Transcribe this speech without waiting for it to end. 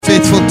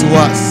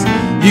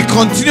You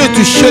continue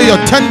to show your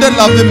tender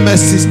loving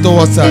mercies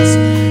towards us.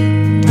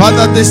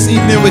 Father, this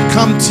evening we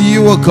come to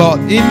you, O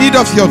God, in need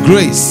of your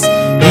grace,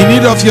 in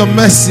need of your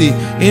mercy,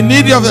 in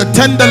need of your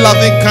tender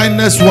loving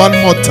kindness one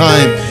more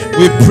time.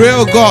 We pray,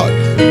 O God,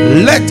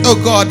 let, O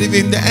God,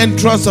 even the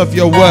entrance of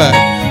your word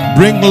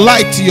bring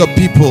light to your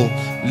people.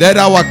 Let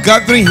our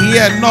gathering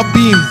here not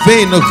be in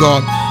vain, O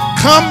God.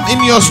 Come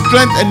in your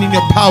strength and in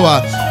your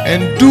power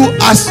and do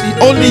as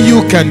only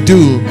you can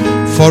do.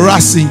 For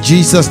us, in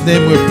Jesus'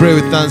 name we pray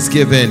with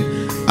thanksgiving.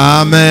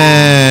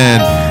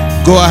 Amen.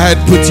 Go ahead,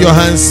 put your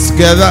hands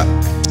together.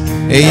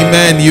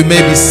 Amen. You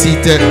may be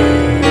seated.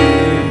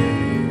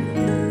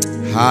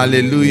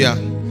 Hallelujah.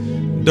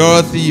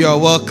 Dorothy, you are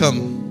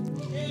welcome.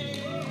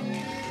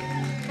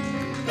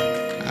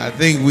 I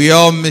think we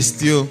all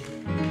missed you.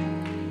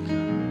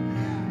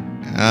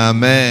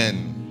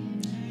 Amen.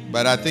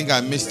 But I think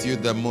I missed you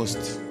the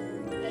most.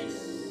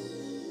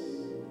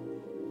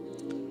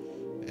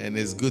 And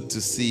it's good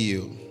to see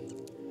you.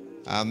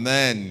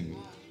 Amen.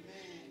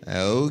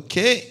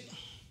 Okay.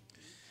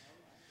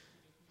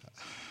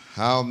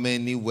 How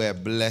many were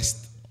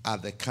blessed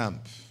at the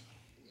camp?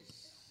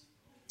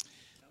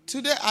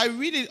 Today, I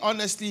really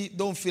honestly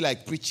don't feel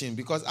like preaching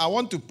because I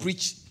want to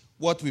preach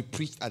what we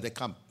preached at the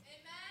camp.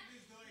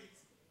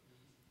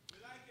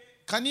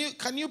 Can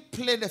you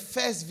play the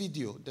first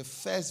video? The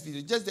first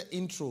video, just the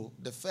intro,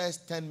 the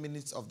first 10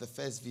 minutes of the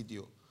first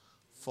video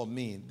for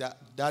me.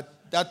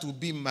 That will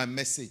be my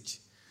message.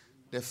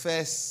 The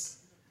first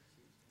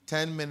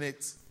 10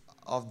 minutes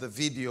of the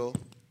video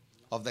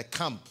of the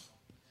camp.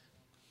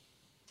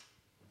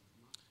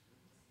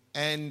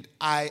 And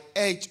I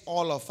urge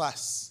all of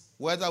us,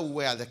 whether we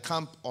were at the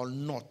camp or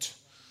not,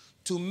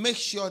 to make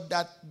sure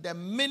that the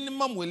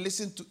minimum we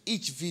listen to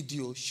each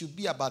video should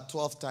be about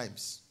 12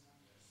 times.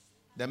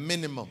 The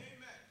minimum.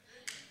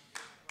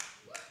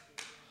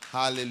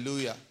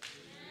 Hallelujah.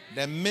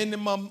 The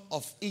minimum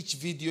of each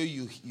video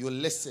you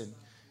listen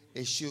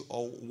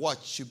or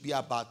watch should be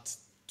about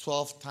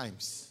 12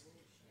 times.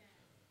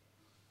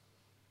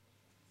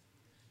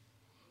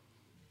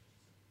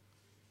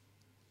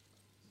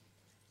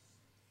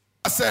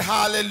 I say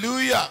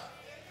hallelujah.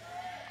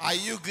 Are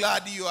you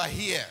glad you are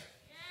here?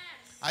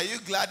 Are you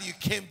glad you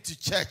came to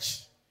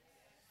church?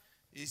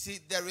 You see,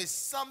 there is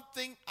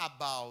something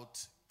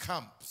about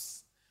camps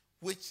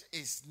which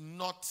is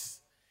not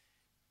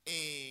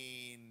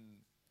in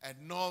a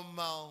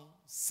normal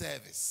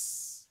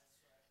service.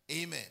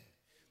 Amen.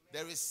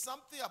 There is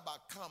something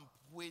about camp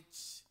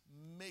which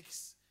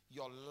makes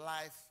your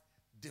life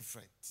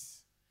different.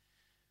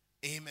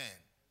 Amen.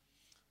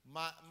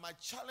 My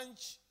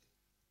challenge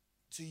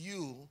to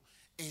you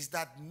is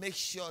that make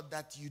sure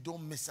that you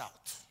don't miss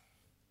out.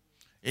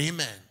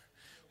 Amen.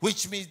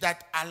 Which means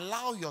that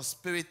allow your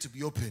spirit to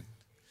be open.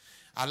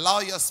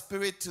 Allow your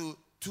spirit to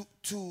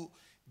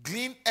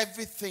glean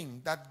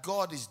everything that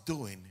God is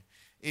doing,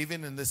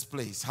 even in this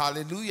place.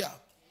 Hallelujah.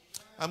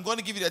 I'm going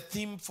to give you the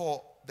theme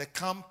for the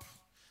camp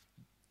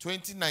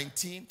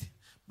 2019.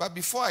 But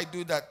before I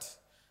do that,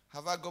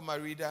 have I got my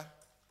reader?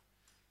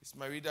 Is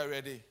my reader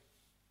ready?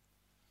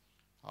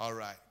 All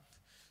right.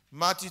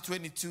 Matthew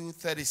 22,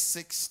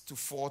 36 to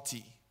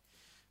 40.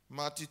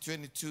 Matthew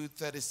 22,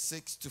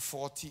 36 to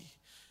 40.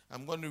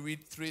 I'm going to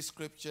read 3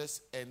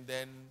 scriptures and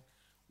then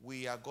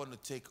we are going to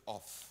take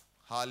off.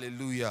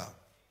 Hallelujah.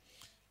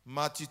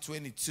 Matthew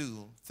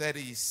 22,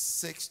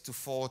 36 to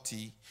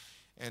 40.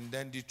 And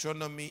then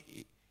Deuteronomy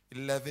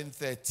 11,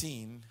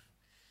 13,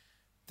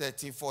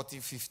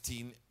 14,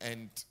 15.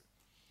 And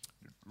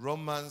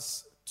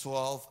Romans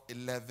 12,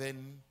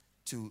 11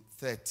 to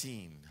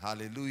 13.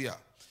 Hallelujah.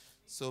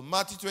 So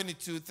Matthew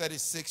 22,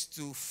 36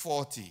 to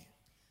 40.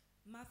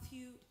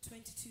 Matthew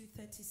 22,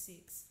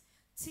 36.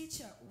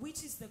 Teacher,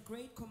 which is the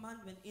great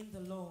commandment in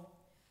the law?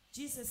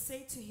 Jesus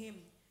said to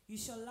him, you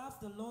shall love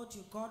the Lord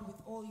your God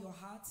with all your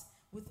heart,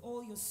 with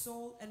all your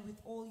soul, and with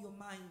all your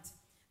mind.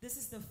 This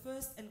is the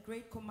first and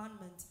great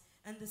commandment,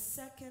 and the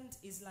second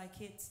is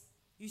like it.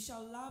 You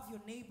shall love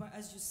your neighbor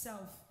as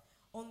yourself.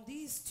 On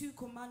these 2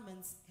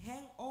 commandments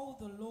hang all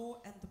the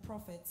law and the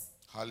prophets.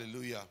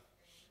 Hallelujah.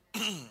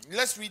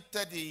 Let's read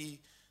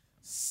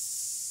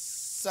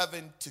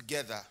 37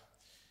 together.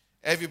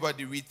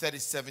 Everybody read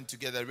 37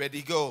 together.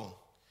 Ready, go.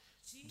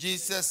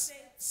 Jesus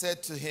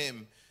said to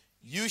him,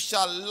 you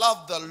shall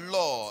love the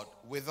Lord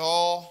with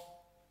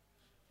all.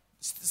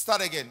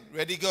 Start again.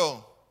 Ready,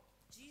 go.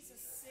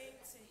 Jesus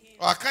said to him.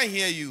 Oh, I can't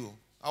hear you.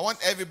 I want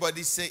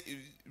everybody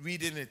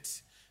reading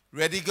it.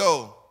 Ready,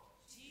 go.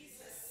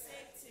 Jesus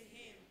said to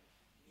him,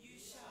 you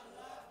shall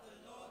love the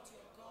Lord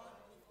your God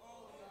with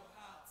all your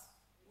heart,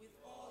 with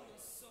all your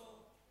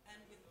soul, and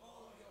with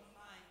all your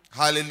mind.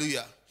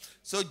 Hallelujah.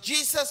 So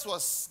Jesus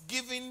was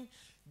giving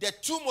the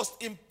 2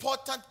 most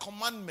important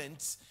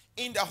commandments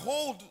in the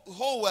whole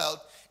world.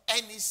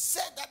 And he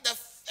said that the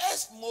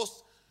first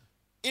most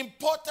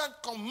important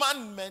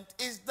commandment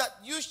is that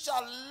you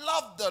shall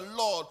love the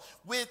Lord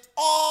with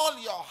all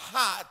your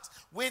heart,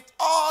 with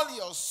all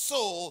your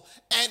soul,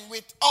 and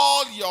with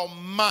all your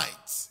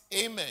might.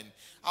 Amen.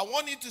 I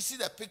want you to see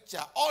the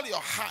picture. All your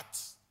heart,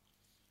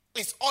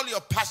 is all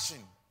your passion.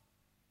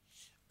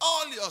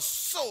 All your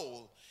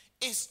soul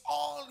is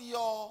all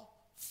your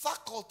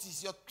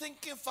faculties, your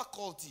thinking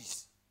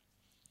faculties.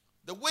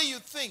 The way you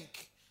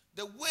think,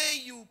 the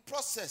way you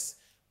process,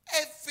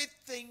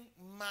 everything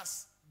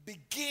must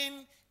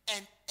begin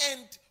and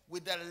end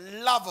with the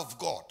love of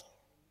God.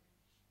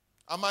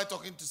 Am I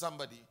talking to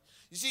somebody?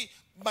 You see,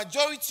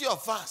 majority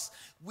of us,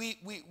 we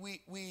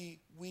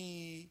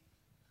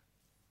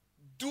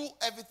do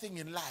everything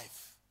in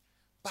life,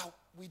 but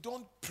we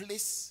don't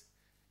place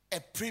a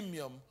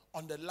premium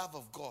on the love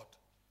of God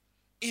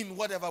in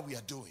whatever we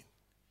are doing.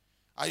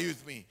 Are you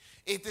with me?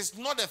 It is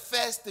not the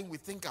first thing we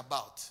think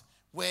about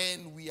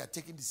when we are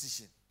taking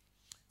decision.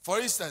 For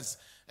instance,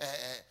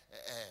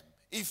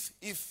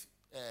 if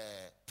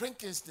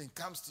Prinkinston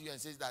comes to you and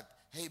says that,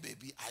 hey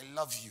baby, I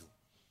love you,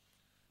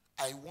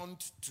 I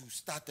want to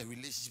start a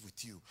relationship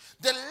with you,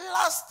 the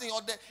last thing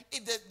or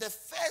the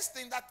first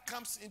thing that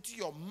comes into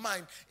your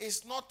mind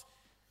is not,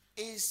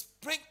 is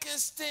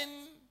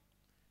Prinkinston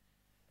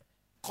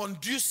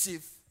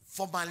conducive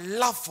for my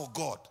love for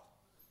God?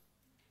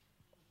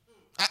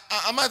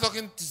 Am I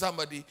talking to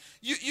somebody?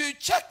 You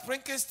check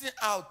Prinkinston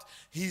out,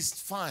 he's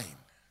fine.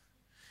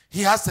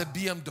 He has a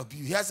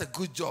BMW, he has a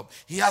good job,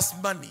 he has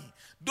money.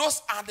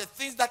 Those are the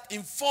things that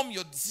inform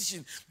your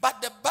decision.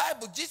 But the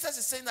Bible, Jesus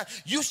is saying that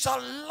you shall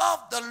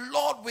love the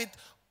Lord with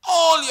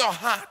all your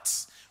heart,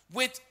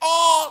 with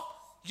all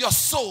your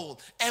soul,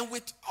 and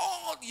with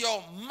all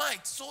your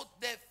might. So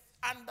the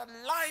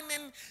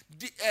underlining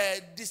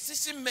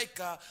decision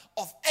maker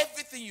of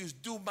everything you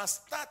do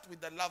must start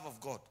with the love of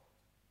God.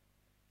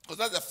 Because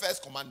that's the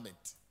first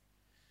commandment.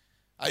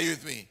 Are you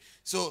with me?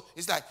 So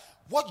it's like,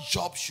 what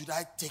job should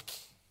I take?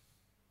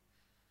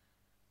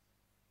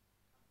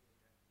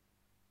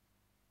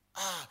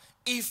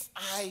 If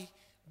I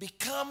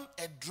become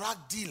a drug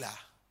dealer,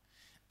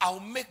 I'll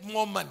make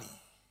more money.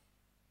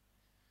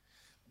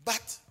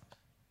 But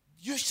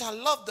you shall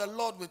love the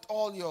Lord with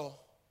all your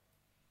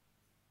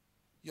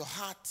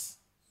heart.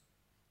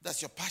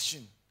 That's your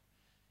passion.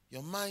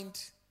 Your mind,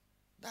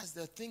 that's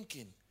the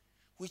thinking.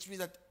 Which means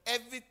that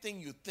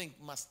everything you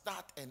think must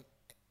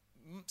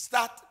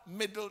start,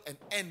 middle, and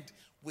end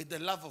with the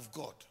love of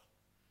God.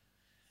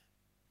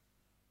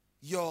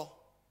 Your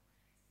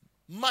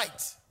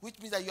might, which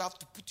means that you have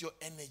to put your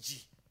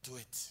energy to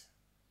it.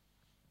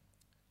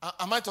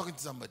 Am I talking to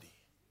somebody?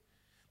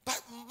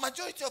 But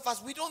majority of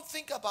us, we don't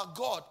think about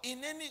God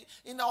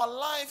in our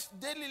life,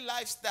 daily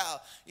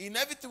lifestyle, in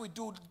everything we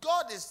do.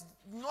 God is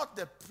not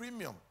the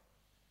premium.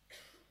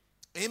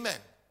 Amen.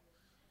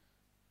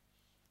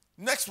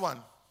 Next one,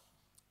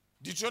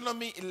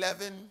 Deuteronomy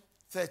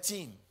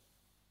 11:13.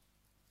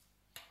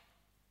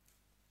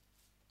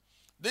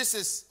 This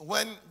is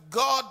when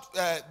God,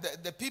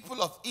 the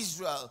people of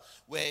Israel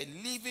were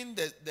leaving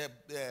the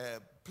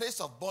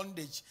place of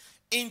bondage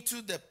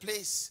into the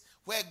place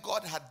where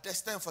God had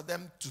destined for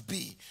them to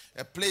be.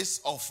 A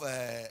place of,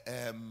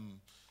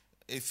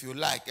 if you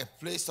like, a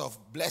place of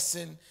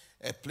blessing,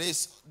 a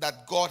place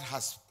that God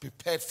has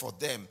prepared for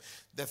them.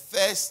 The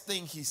first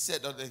thing he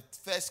said, or the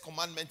first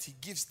commandment he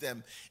gives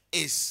them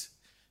is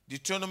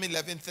Deuteronomy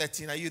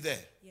 11:13. Are you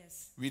there?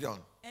 Yes. Read on.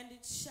 And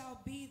it shall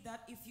be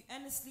that if you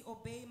earnestly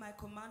obey my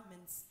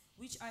commandments,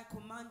 which I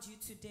command you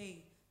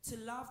today, to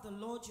love the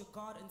Lord your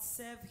God and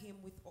serve him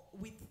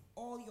with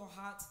all your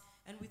heart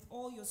and with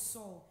all your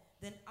soul,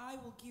 then I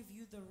will give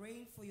you the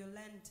rain for your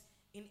land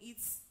in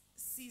its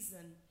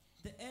season,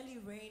 the early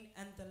rain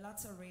and the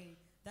latter rain,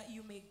 that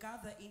you may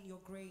gather in your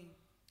grain.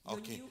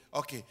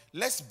 Okay.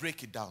 Let's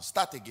break it down.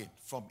 Start again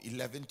from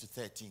 11 to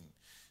 13.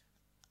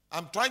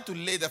 I'm trying to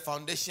lay the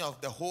foundation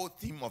of the whole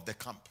theme of the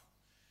camp.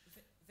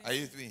 Are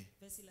you with me?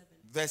 Verse 11.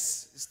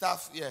 Verse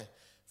stuff,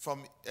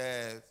 from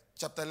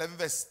chapter 11,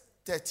 verse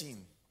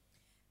 13.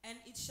 And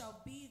it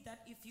shall be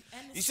that if you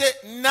earnestly...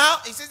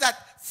 He says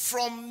that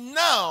from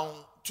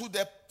now to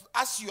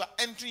as you are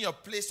entering your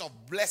place of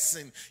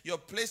blessing, your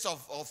place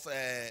of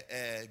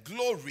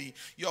glory,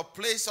 your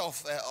place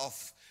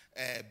of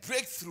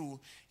breakthrough,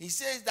 he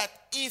says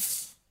that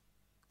if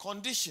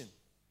condition,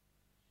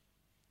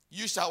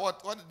 you shall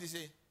what? What did he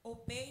say?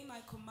 Obey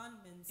my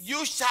commandments.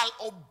 You shall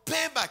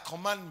obey my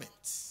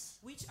commandments,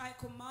 which I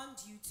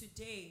command you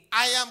today.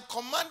 I am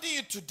commanding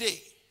you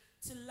today.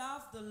 To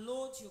love the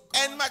Lord your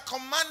God. And my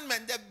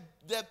commandment,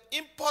 the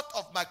import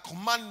of my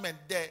commandment,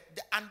 the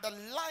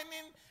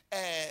underlining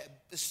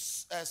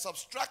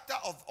subtractor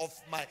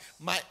of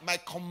my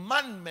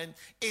commandment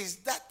is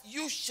that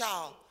you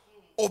shall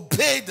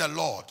obey the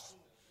Lord.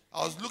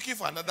 I was looking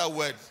for another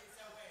word.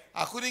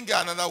 I couldn't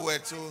get another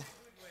word, so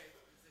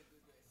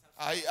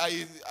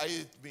I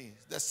mean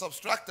the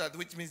subtractor,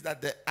 which means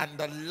that the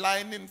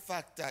underlining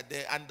factor,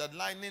 the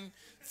underlining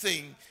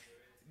thing,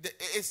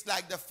 it's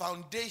like the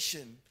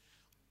foundation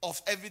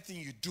of everything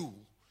you do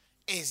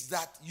is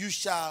that you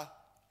shall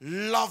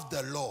love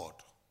the Lord.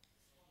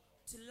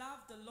 To love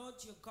the Lord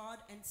your God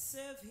and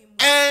serve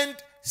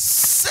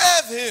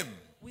him.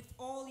 With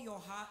all your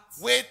heart.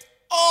 With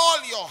all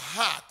your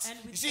heart. And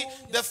with you see,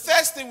 the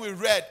first thing we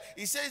read,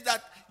 he says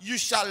that you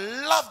shall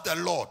love the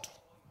Lord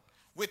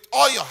with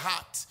all your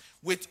heart,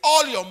 with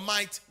all your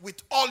might,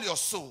 with all your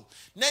soul.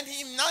 Then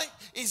he now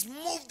is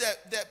moved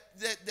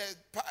the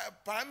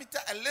parameter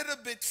a little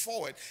bit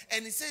forward.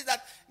 And he says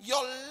that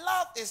your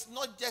love is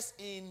not just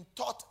in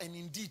thought and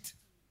in deed.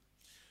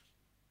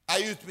 Are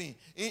you with me?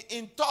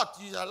 In thought,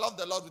 you shall love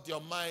the Lord with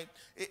your mind.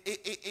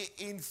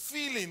 In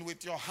feeling,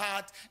 with your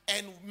heart.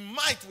 And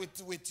might,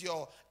 with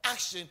your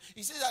action.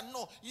 He says that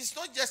no, it's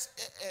not just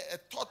a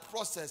thought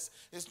process.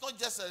 It's not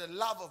just a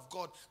love of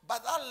God.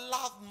 But that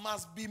love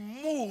must be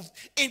moved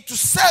into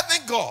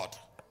serving God.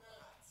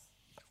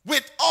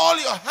 With all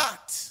your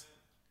heart.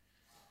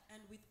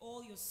 And with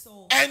all your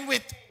soul. And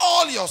with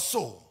all your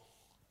soul.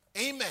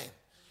 Amen.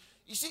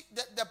 You see,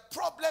 the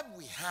problem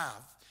we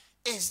have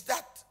is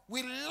that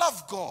we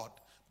love God,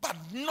 but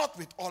not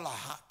with all our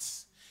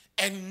hearts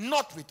and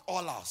not with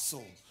all our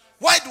soul.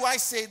 Why do I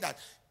say that?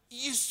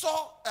 You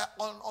saw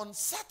on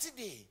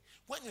Saturday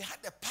when we had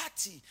the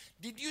party,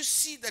 did you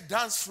see the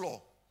dance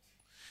floor?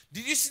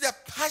 Did you see the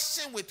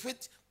passion with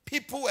which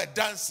people were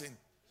dancing?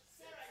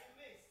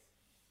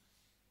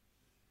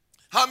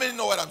 How many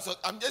know what I'm saying?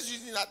 I'm just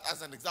using that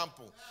as an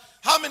example.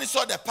 How many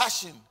saw the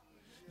passion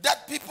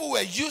that people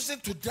were using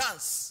to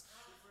dance?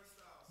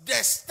 The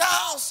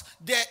styles,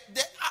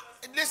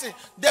 listen,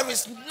 there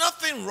is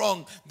nothing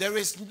wrong. There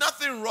is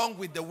nothing wrong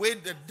with the way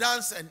the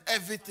dance and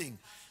everything.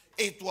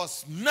 It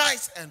was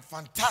nice and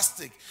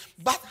fantastic.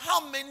 But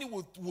how many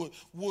would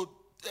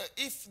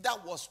if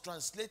that was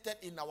translated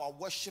in our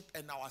worship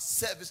and our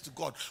service to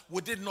God,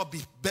 would it not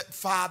be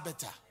far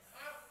better?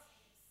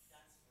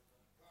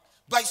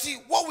 But see,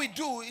 what we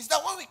do is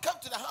that when we come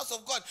to the house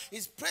of God,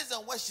 it's praise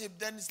and worship,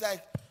 then it's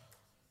like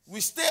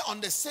we stay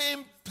on the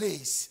same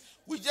place.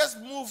 We just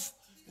move.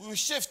 We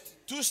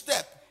shift 2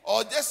 steps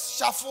or just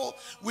shuffle.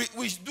 We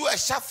do a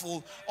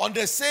shuffle on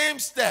the same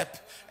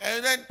step.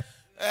 And then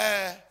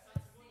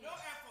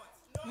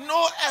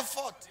no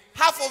effort.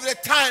 Half of the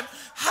time,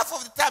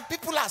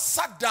 people are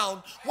sat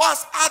down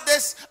whilst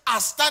others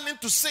are standing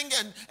to sing.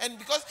 And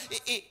because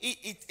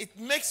it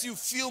makes you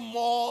feel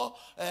more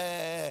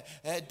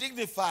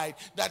dignified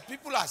that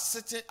people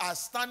are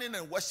standing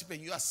and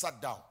worshiping, you are sat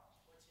down.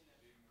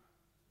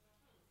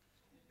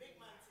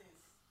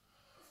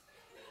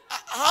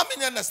 How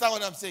many understand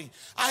what I'm saying?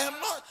 I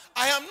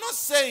am not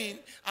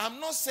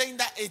saying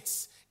that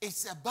it's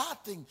a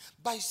bad thing,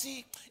 but you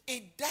see,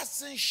 it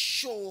doesn't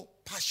show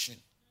passion.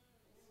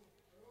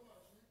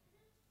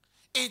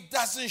 It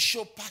doesn't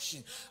show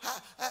passion.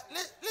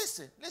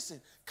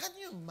 Listen. Can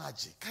you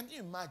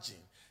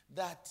imagine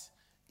that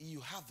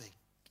you have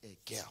a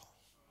girl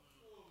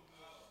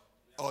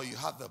or you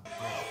have a boy?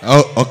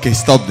 Oh, okay,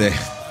 stop there.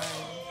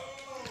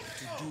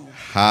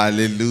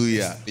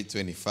 Hallelujah.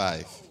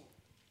 25.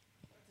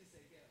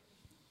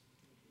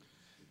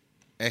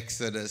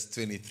 Exodus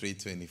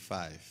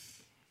 23:25.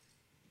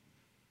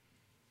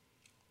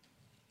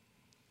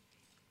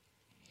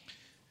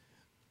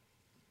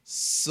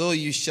 So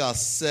you shall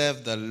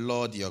serve the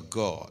Lord your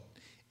God,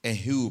 and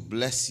he will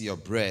bless your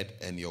bread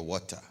and your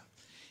water.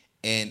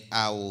 And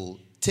I will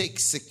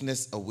take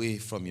sickness away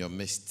from the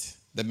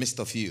midst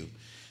of you.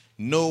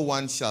 No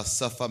one shall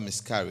suffer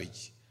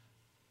miscarriage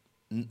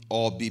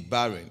or be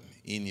barren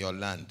in your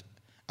land.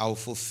 I will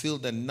fulfill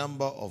the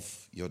number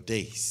of your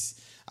days.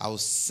 I will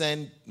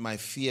send my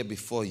fear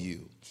before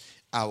you.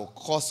 I will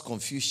cause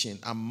confusion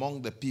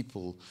among the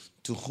people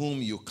to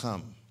whom you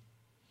come,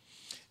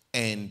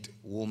 and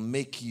will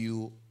make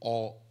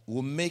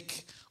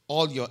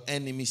all your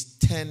enemies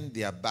turn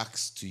their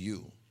backs to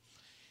you.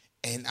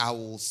 And I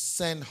will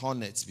send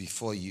hornets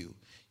before you.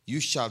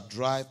 You shall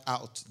drive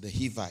out the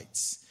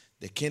Hivites,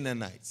 the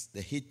Canaanites,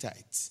 the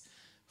Hittites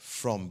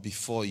from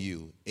before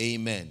you.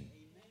 Amen.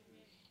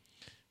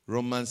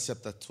 Romans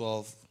chapter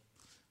 12.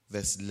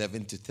 Verse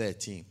 11 to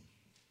 13.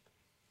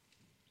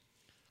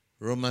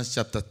 Romans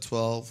chapter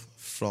 12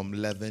 from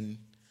 11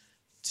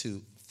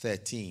 to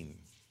 13.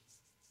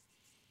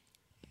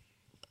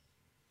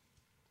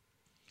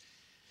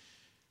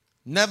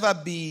 Never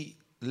be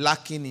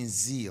lacking in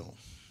zeal.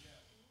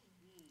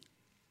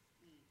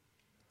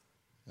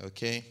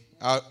 Okay?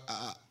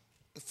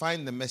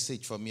 Find the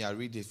message for me. I'll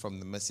read it from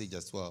the message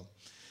as well.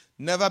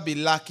 Never be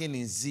lacking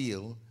in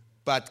zeal,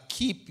 but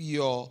keep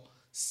your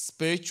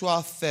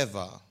spiritual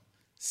fervor,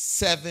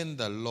 serving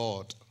the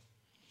Lord.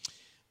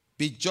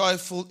 Be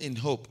joyful in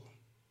hope,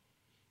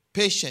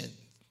 patient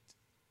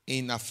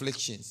in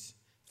afflictions,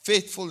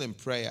 faithful in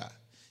prayer.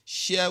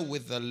 Share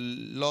with the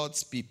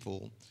Lord's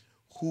people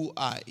who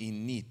are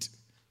in need.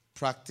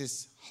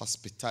 Practice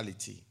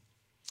hospitality.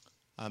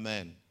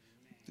 Amen.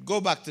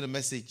 Go back to the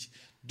message.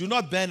 Do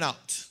not burn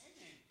out.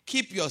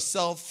 Keep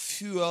yourself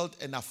fueled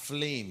and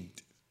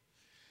aflamed.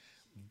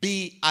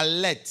 Be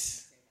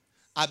alert.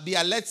 Be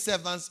alert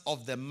servants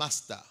of the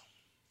master.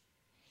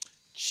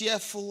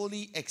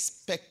 Cheerfully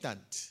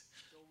expectant.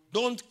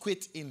 Don't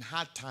quit in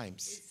hard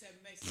times.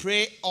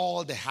 Pray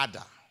all the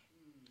harder.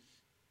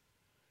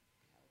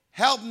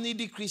 Help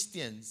needy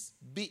Christians.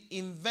 Be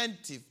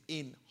inventive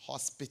in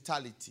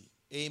hospitality.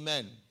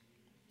 Amen.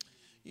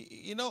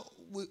 You know,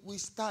 we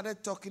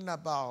started talking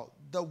about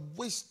the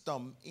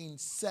wisdom in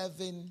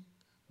serving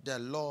the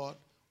Lord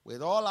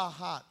with all our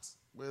heart,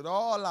 with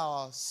all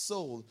our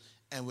soul,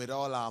 and with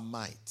all our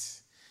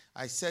might.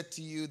 I said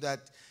to you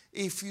that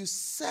if you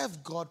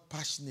serve God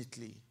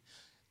passionately,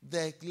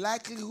 the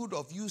likelihood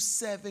of you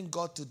serving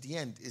God to the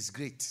end is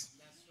great.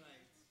 That's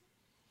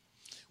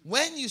right.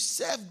 When you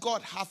serve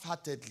God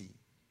half-heartedly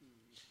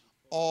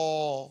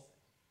or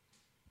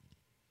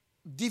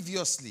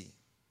deviously,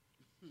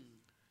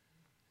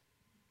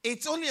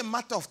 it's only a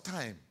matter of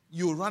time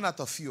you run out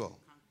of fuel.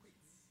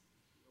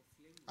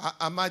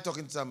 Am I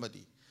talking to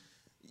somebody?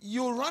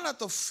 You run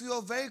out of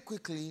fuel very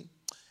quickly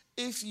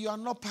if you are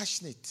not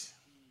passionate,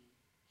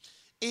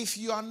 if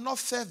you are not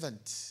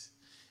fervent,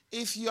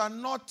 if you are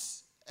not,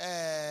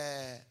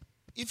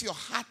 if your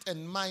heart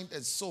and mind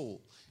and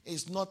soul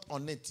is not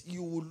on it,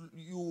 you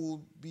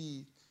will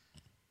be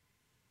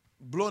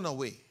blown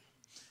away.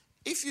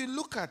 If you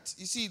look at,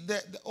 you see,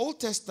 the Old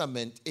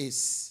Testament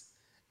is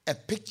a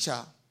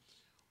picture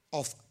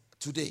of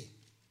today.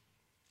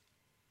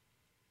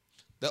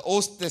 The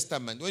Old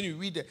Testament, when you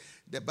read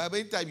the Bible,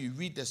 anytime you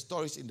read the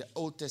stories in the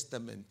Old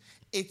Testament,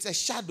 it's a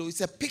shadow,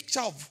 it's a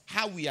picture of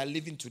how we are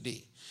living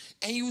today.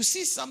 And you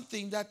see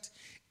something that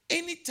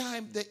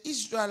anytime the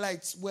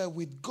Israelites were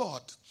with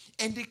God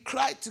and they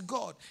cried to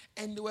God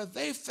and they were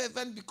very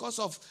fervent because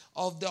of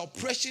the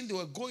oppression they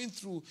were going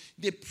through,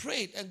 they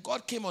prayed and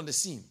God came on the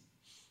scene.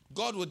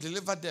 God will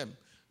deliver them.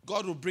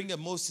 God will bring a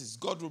Moses.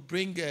 God will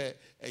bring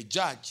a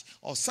judge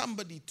or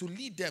somebody to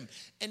lead them.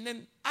 And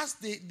then as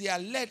they are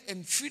led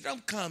and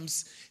freedom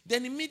comes,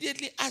 then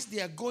immediately as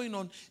they are going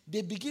on,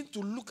 they begin to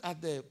look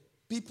at the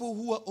people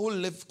who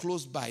live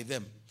close by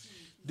them.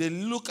 They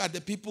look at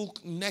the people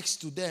next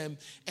to them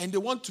and they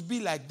want to be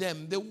like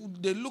them.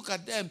 They look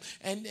at them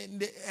and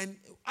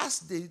as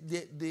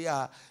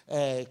their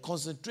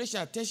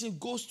concentration, attention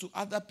goes to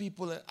other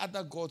people and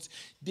other gods,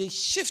 they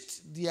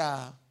shift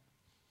their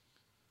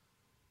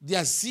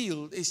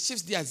zeal, it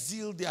shifts their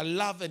zeal, their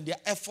love, and their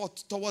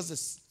effort towards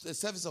the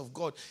service of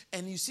God.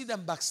 And you see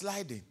them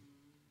backsliding.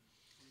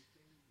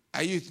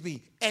 Are you with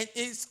me? And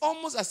it's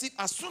almost as if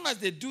as soon as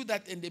they do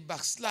that and they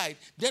backslide,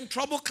 then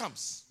trouble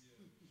comes.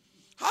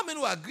 How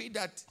many will agree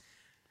that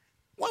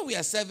when we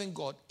are serving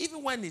God,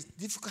 even when it's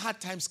difficult,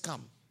 hard times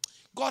come,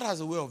 God has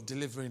a way of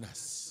delivering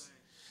us.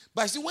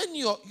 But see, when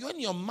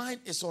your mind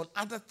is on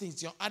other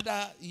things,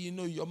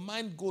 your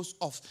mind goes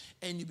off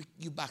and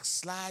you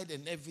backslide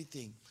and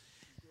everything,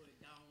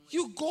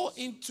 you go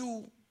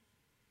into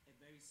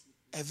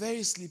a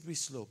very slippery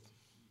slope.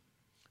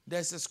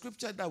 There's a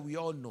scripture that we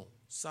all know,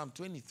 Psalm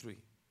 23.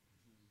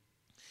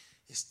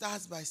 It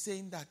starts by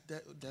saying that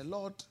the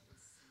Lord,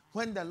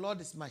 when the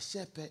Lord is my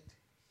shepherd,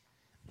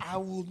 I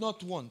will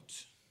not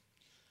want,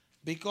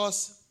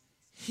 because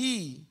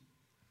he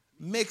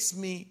makes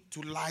me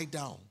to lie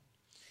down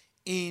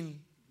in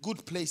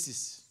good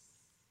places.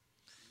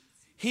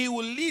 He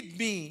will lead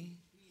me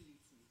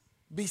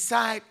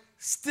beside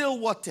still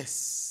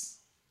waters.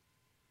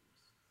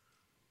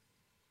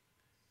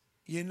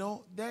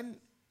 Then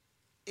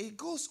it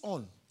goes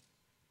on.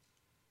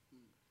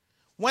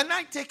 When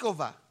I take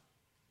over,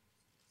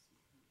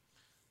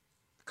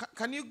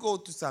 can you go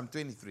to Psalm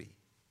 23?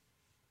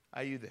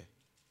 Are you there?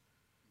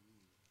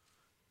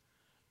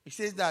 It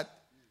says that,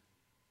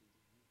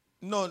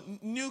 no,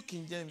 New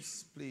King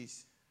James,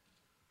 please.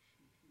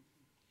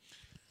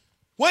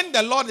 When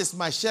the Lord is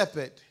my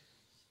shepherd,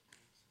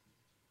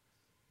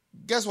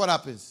 guess what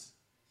happens?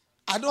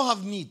 I don't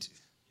have need.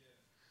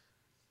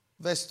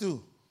 Verse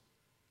 2.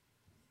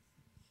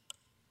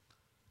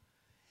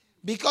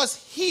 Because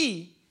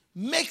he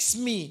makes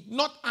me,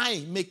 not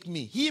I make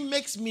me, he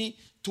makes me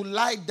to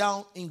lie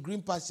down in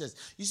green pastures.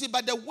 You see,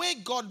 but the way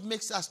God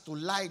makes us to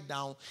lie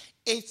down,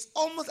 it's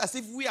almost as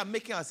if we are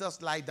making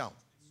ourselves lie down.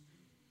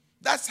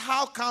 That's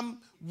how come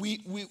we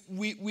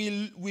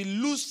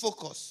lose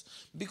focus.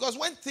 Because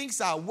when things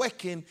are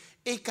working,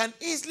 it can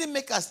easily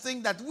make us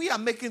think that we are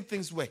making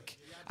things work.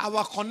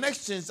 Our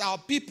connections,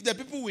 the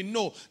people we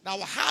know, our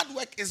hard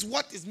work is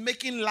what is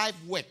making life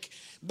work.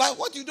 But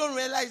what you don't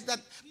realize is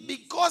that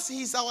because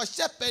he's our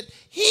shepherd,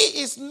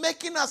 he is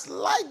making us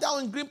lie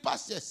down in green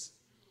pastures.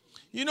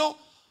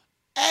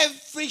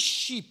 Every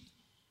sheep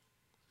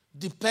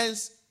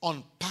depends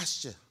on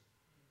pasture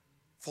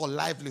for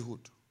livelihood.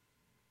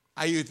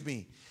 Are you with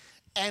me?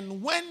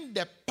 And when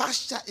the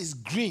pasture is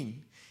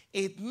green,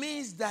 it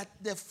means that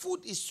the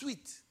food is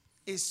sweet,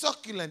 it's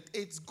succulent,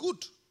 it's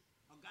good.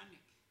 Organic.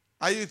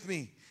 Are you with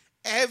me?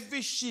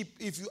 Every sheep,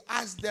 if you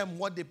ask them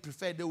what they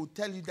prefer, they will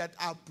tell you that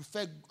I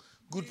prefer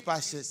good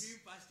pastures,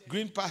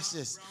 green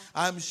pastures.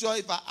 I'm sure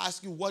if I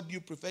ask you what do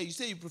you prefer, you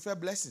say you prefer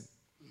blessing.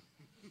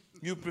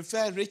 You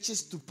prefer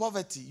riches to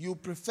poverty. You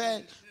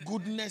prefer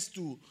goodness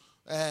to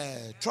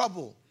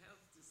trouble.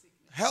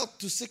 Health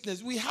to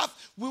sickness. We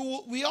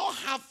all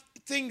have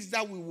things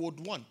that we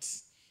would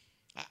want.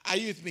 Are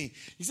you with me?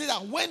 He said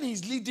that when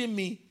he's leading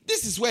me,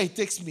 this is where he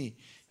takes me.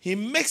 He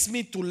makes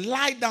me to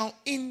lie down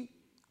in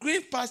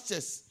green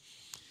pastures.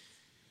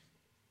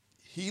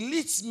 He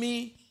leads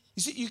me.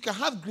 You see, you can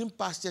have green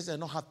pastures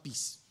and not have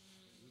peace.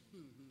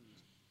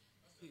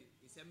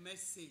 It's a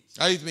message.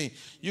 Are you with me?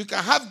 You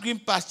can have green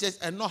pastures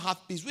and not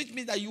have peace, which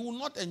means that you will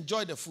not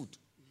enjoy the food.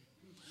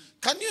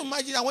 Can you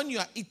imagine that when you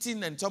are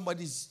eating and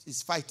somebody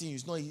is fighting you,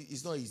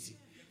 it's not easy.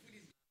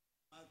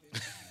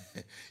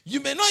 You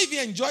may not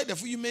even enjoy the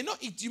food. You may not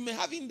eat. You may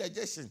have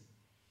indigestion.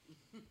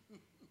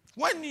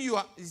 When you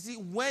are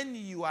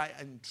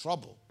in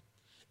trouble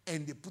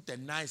and they put a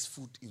nice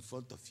food in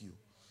front of you,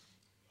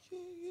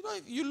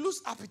 you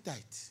lose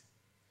appetite.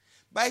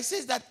 But it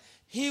says that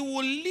he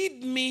will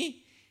lead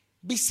me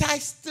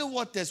beside still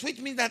waters, which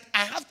means that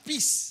I have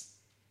peace.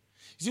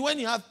 See, when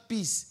you have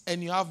peace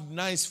and you have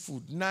nice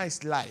food,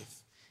 nice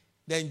life,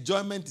 the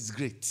enjoyment is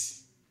great.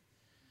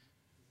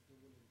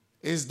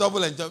 It's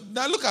double enjoyment.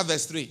 Now look at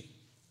verse 3.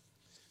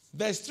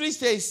 Verse 3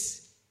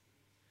 says,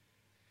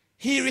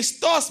 he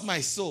restores my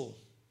soul.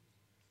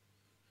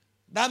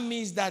 That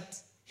means that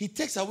he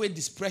takes away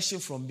depression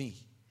from me.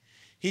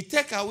 He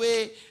takes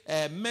away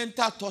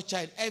mental torture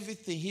and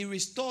everything. He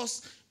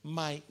restores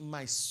my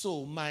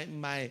soul.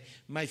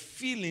 My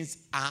feelings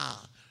are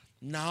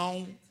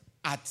now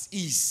at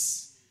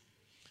ease.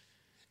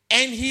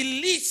 And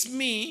he leads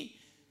me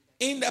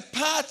in the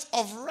path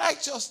of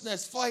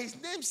righteousness for his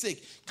name's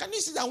sake. Can you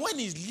see that when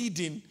he's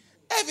leading,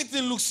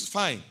 everything looks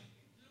fine?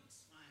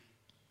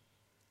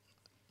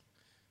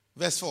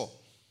 Verse 4.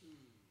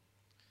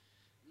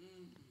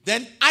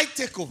 Then I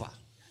take over.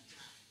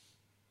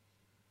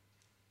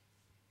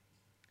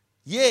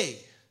 Yea.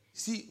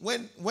 See,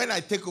 when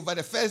I take over,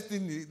 the first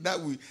thing that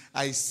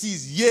I see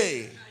is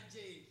yea.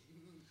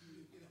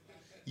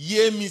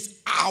 Yea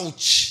means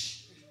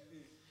ouch.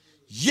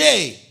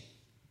 Yea.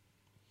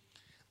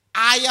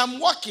 I am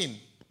walking.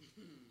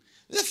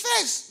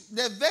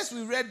 The verse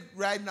we read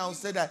right now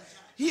said that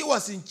he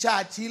was in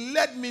charge. He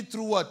led me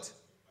through what?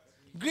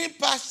 Green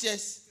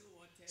pastures,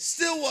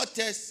 still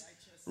waters,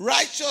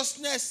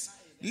 righteousness,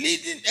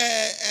 leading,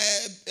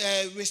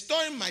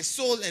 restoring my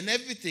soul and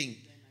everything.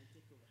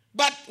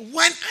 But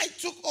when I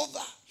took over,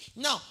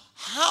 now,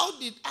 how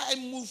did I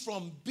move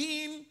from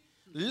being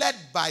led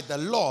by the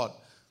Lord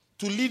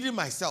to leading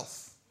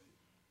myself?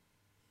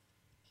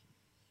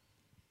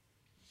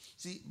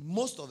 See,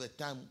 most of the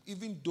time,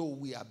 even though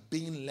we are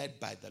being led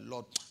by the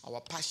Lord,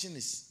 our passion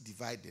is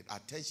divided, our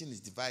attention is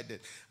divided,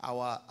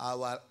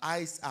 our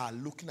eyes are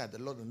looking at the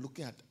Lord and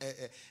looking at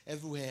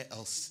everywhere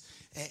else.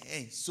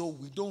 And so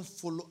we don't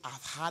follow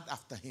hard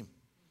after him.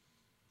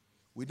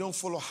 We don't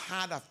follow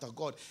hard after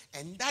God.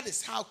 And that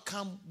is how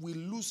come we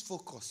lose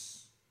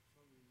focus.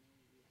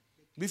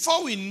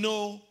 Before we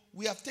know,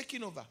 we have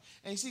taken over.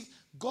 And you see,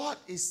 God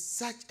is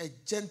such a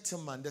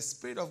gentleman. The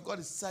Spirit of God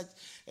is such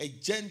a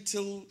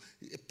gentle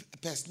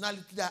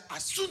personality that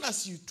as soon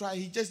as you try,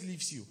 he just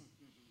leaves you.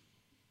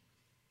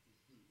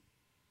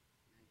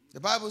 The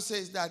Bible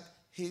says that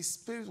his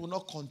Spirit will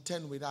not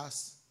contend with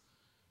us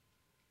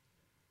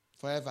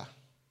forever.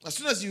 As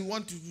soon as you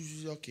want to,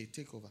 okay,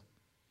 take over.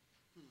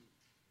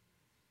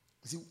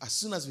 See, as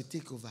soon as we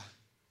take over,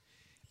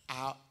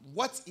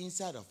 what's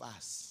inside of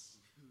us?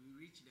 We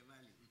reach the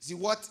valley. See,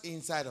 what's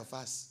inside of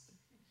us?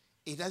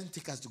 It doesn't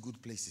take us to good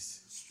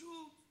places. It's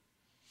true.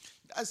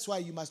 That's why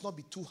you must not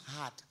be too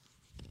hard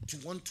to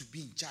want to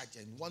be in charge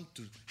and want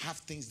to have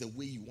things the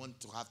way you want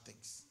to have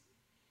things.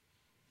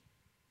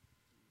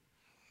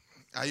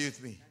 Are you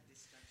with me?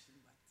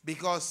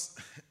 Because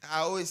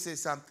I always say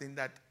something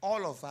that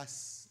all of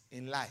us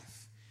in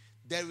life,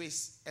 there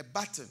is a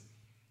button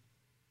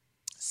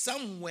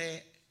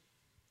somewhere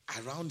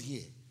around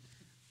here.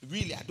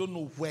 Really, I don't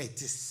know where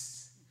it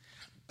is.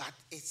 But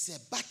it's a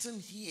button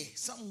here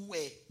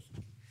somewhere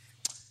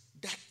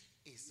that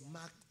is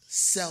marked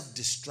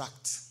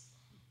self-destruct.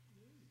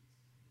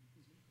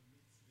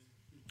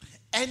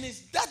 And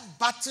it's that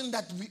button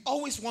that we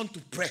always want to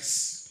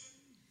press.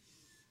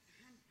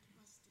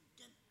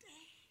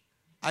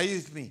 Are you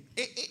with me?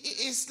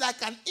 It's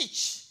like an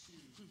itch.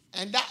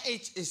 And that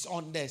itch is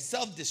on the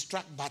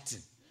self-destruct button.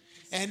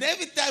 And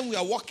every time we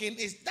are walking,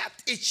 it's that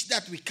itch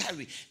that we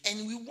carry.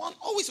 And we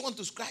always want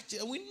to scratch it.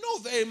 And we know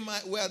very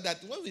well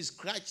that when we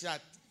scratch that,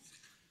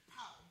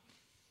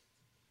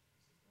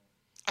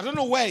 I don't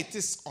know where it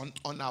is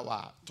on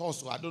our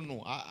torso. I don't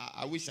know.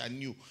 I wish I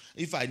knew.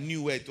 If I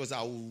knew where it was,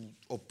 I would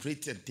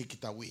operate and take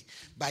it away.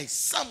 But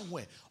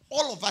somewhere,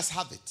 all of us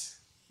have it.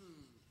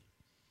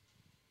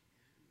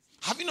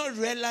 Have you not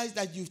realized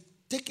that you've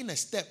taken a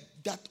step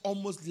that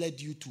almost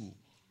led you to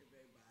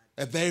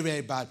a very,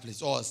 very bad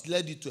place, or it's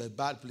led you to a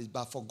bad place,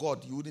 but for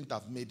God, you wouldn't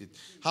have made it?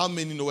 How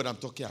many know what I'm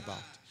talking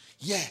about?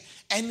 Yeah.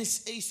 And you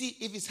see,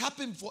 if it's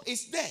happened before,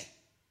 it's there.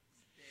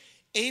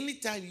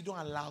 Anytime you don't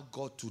allow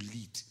God to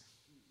lead,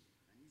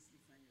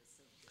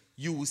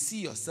 you will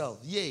see yourself.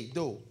 Yea,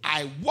 though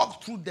I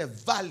walk through the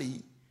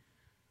valley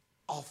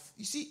of,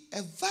 you see,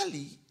 a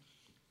valley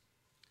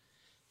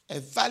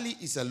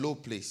is a low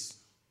place,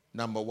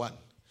 number one.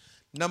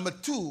 Number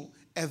two,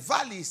 a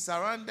valley is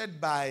surrounded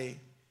by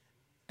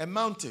a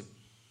mountain.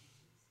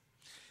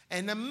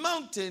 And a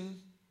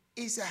mountain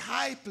is a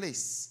high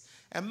place.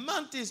 A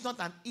mountain is not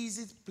an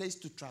easy place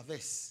to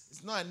traverse.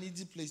 It's not an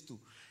easy place to.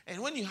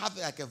 And when you have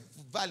like a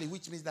valley,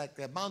 which means like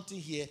a mountain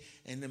here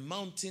and a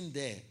mountain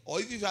there, or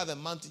if you have a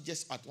mountain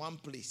just at one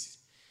place,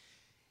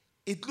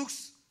 it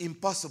looks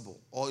impossible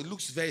or it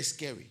looks very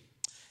scary.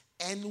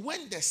 And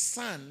when the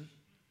sun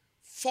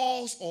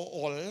falls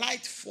or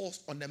light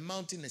falls on the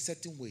mountain a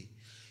certain way,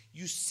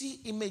 you see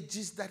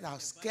images that are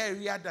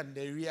scarier than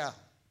the real.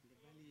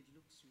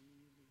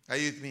 Are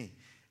you with me?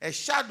 A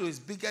shadow is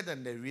bigger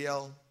than the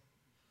real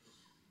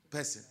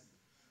person.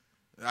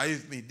 Are you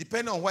with me?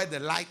 Depending on where the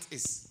light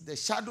is, the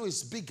shadow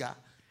is bigger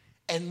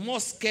and more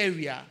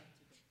scarier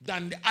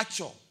than the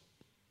actual.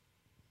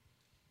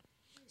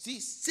 See,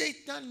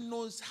 Satan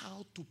knows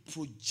how to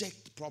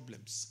project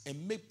problems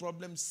and make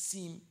problems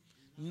seem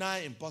nigh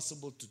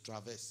impossible to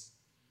traverse.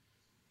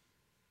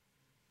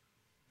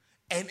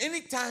 And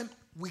anytime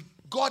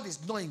God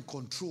is not in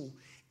control,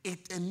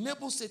 it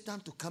enables Satan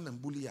to come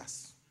and bully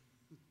us.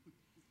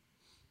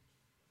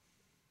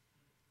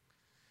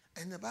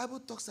 And the Bible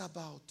talks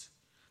about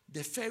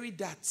the fairy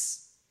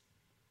darts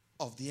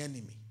of the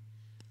enemy.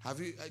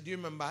 Do you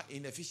remember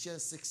in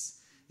Ephesians 6,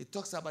 it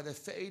talks about the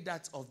fairy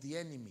darts of the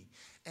enemy.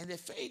 And the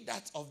fairy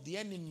darts of the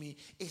enemy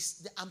is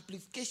the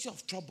amplification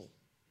of trouble.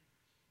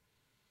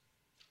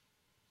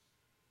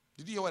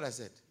 Did you hear what I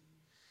said?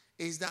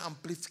 It's the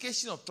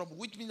amplification of trouble,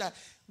 which means that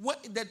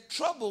what the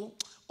trouble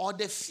or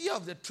the fear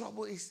of the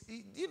trouble is,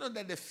 you know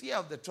that the fear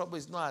of the trouble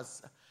is not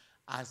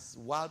as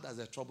wild as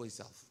the trouble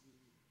itself.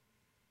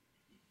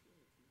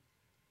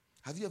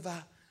 Have you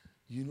ever,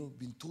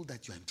 been told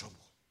that you're in trouble?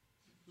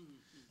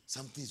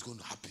 Something is going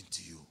to happen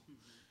to you.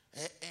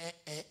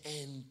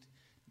 And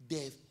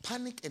the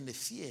panic and the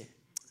fear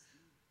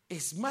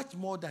is much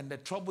more than the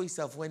trouble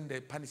itself when the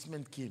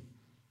punishment came.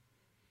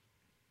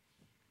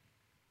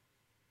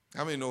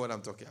 How many know what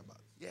I'm talking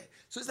about? Yeah.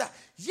 So it's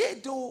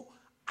like, though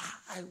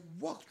I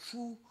walk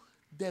through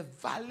the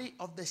valley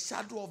of the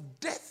shadow of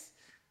death.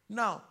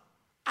 Now,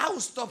 I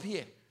will stop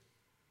here.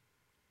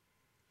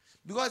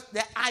 Because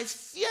the I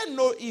fear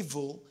no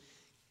evil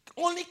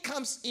only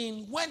comes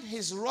in when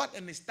his rod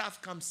and his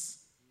staff comes.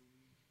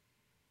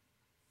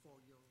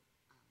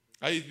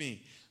 Are you with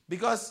me?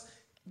 Because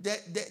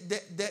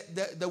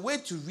the way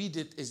to read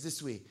it is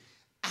this way.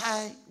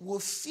 I will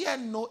fear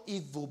no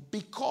evil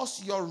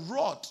because your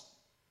rod,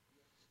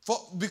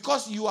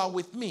 because you are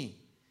with me,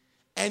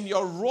 and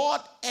your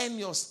rod and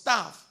your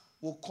staff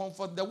will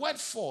comfort. The word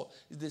for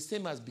is the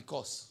same as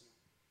because.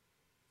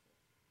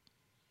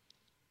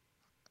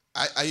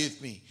 Are you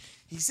with me?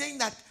 He's saying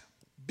that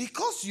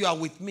because you are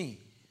with me.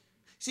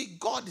 See,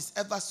 God is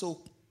ever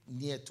so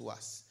near to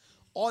us.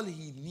 All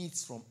he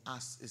needs from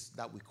us is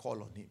that we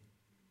call on him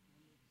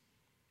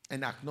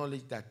and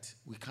acknowledge that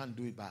we can't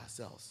do it by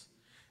ourselves.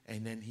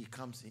 And then he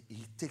comes,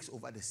 he takes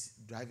over the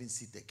driving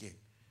seat again.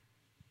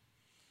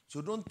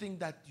 So don't think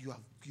that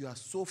you are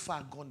so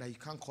far gone that you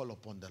can't call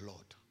upon the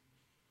Lord.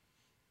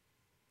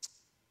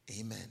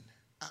 Amen.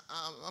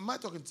 Am I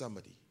talking to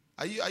somebody?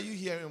 Are you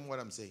hearing what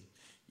I'm saying?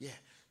 Yeah.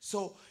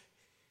 So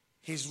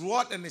his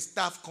rod and his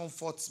staff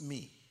comforts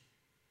me.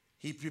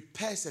 He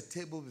prepares a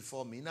table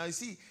before me. Now you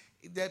see,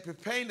 they're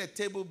preparing a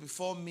table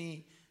before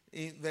me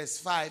in verse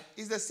 5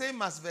 is the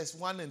same as verse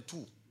 1 and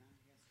 2.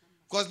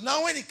 Because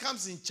now when he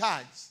comes in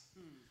charge,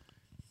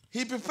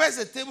 he prepares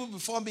a table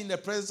before me in the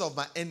presence of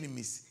my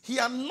enemies. He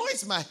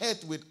anoints my head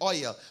with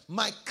oil.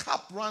 My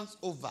cup runs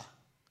over.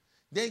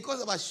 Then it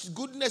goes about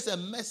goodness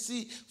and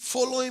mercy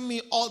following me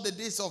all the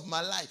days of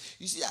my life.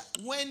 You see,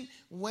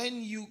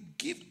 when you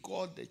give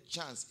God the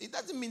chance, it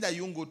doesn't mean that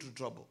you won't go through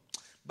trouble.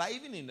 But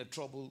even in the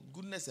trouble,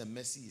 goodness and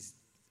mercy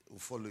will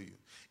follow you.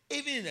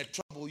 Even in the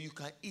trouble, you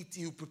can eat.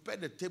 You prepare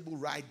the table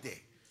right there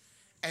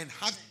and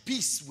have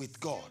peace with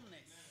God.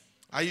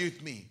 Are you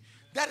with me?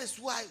 That is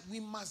why we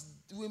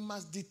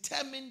must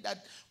determine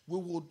that we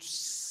would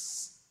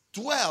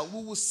dwell,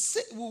 we will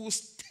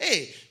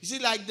stay. You see,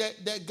 like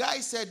the guy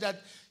said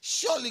that,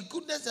 surely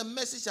goodness and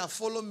mercy shall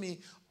follow me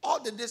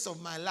all the days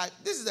of my life.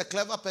 This is a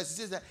clever person.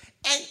 He says that,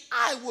 and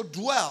I will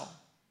dwell.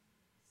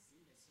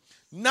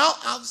 Now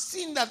I've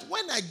seen that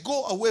when I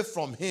go away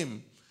from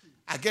him,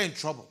 I get in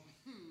trouble.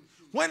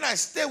 When I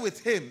stay with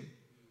him,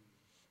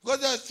 because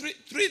there are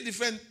three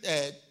different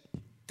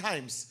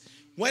times.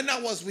 When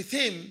I was with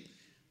him,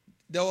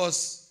 there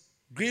was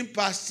green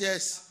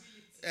pastures,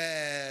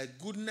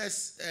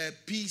 goodness,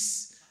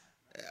 peace,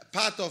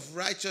 path of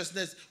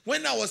righteousness.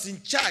 When I was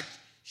in charge,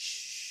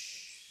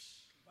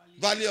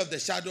 valley of the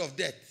shadow of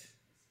death,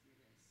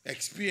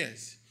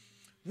 experience.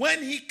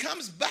 When he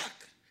comes back,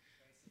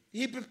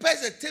 he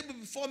prepares a table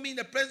before me in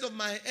the presence of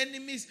my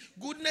enemies.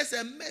 Goodness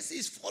and mercy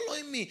is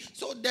following me.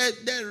 So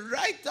the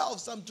writer of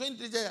Psalm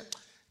 23 says,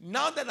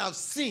 now that I've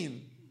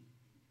seen,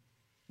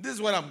 this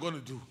is what I'm going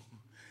to do.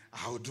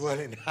 I will dwell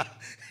in her.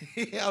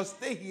 I'll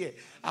stay here.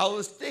 I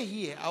will stay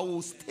here. I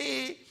will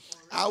stay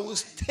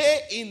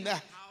in the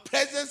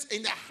presence,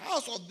 in the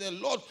house of the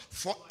Lord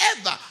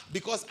forever,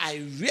 because I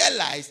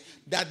realize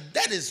that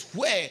is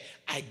where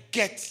I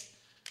get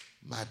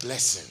my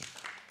blessing.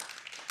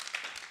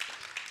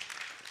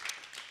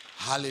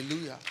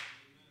 Hallelujah.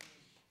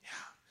 Yeah.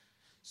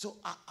 So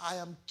I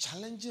am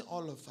challenging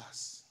all of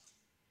us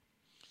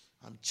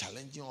I'm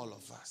challenging all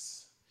of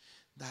us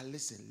that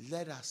listen,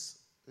 let us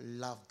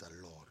love the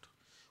Lord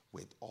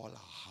with all our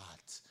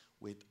heart,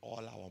 with all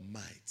our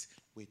might,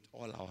 with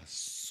all our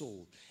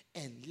soul,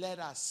 and let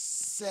us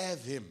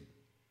serve him.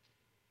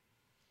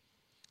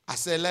 I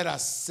said, let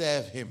us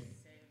serve him.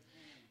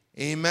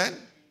 Amen.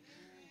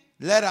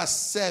 Let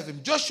us serve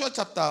him. Joshua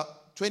chapter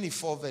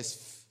 24,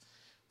 verse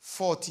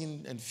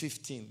 14 and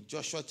 15.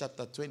 Joshua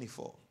chapter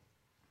 24.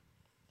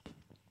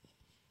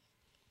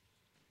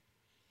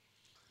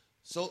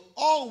 So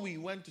all we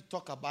went to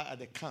talk about at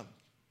the camp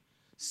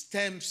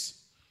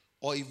stems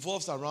or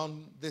evolves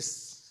around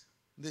this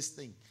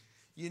thing.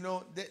 You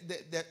know,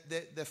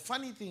 the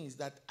funny thing is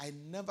that I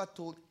never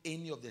told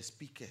any of the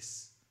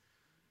speakers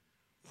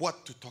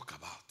what to talk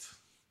about.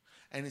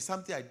 And it's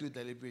something I do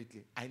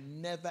deliberately. I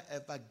never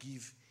ever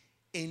give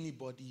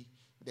anybody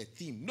the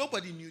theme.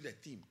 Nobody knew the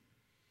theme.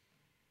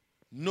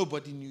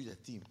 Nobody knew the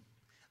theme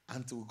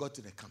until we got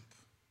to the camp.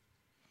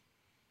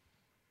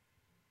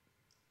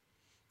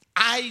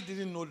 I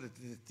didn't know the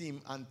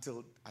theme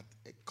until at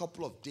a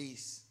couple of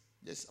days,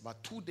 just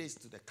about 2 days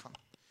to the camp.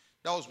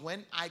 That was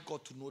when I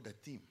got to know the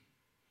theme.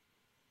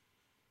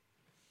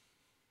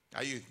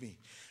 Are you with me?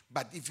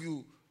 But if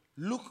you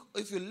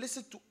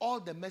listen to all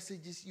the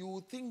messages, you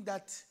will think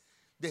that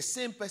the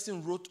same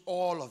person wrote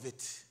all of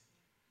it.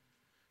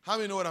 How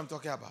many know what I'm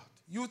talking about?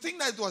 You think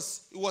that it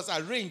was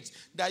arranged,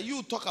 that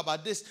you talk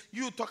about this,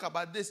 you talk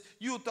about this,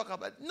 you talk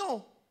about...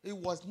 No, it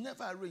was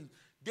never arranged.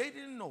 They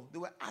didn't know. They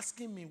were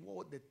asking me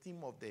what the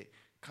theme of the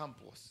camp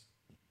was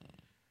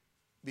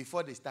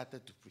before they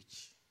started to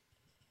preach.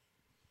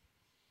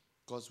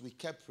 Because we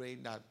kept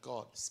praying that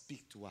God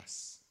speak to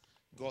us.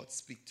 God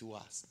speak to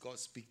us. God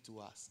speak to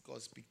us.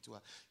 God speak to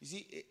us. You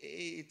see,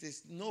 it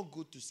is no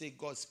good to say,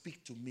 God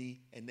speak to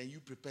me, and then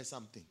you prepare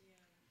something.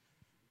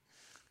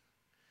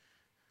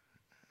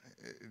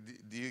 Yeah.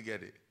 Do you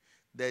get it?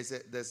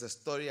 There's a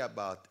story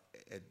about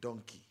a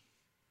donkey.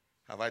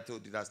 Have I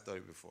told you that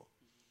story before?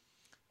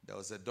 There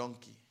was a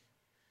donkey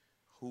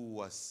who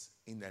was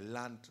in the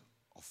land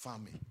of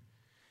farming,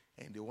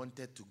 and they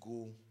wanted to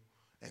go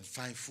and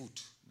find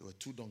food. There were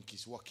two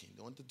donkeys walking.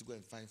 They wanted to go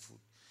and find food.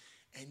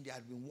 And they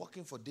had been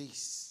walking for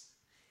days.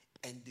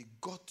 And they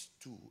got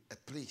to a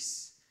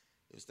place.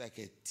 It was like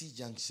a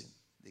T-junction.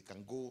 They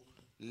can go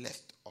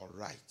left or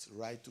right.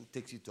 Right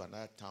takes you to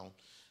another town.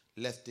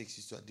 Left takes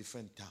you to a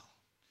different town.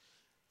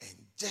 And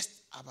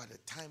just about the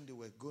time they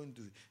were going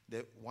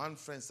to, one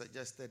friend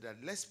suggested that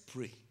let's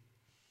pray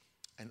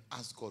and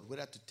ask God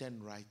whether to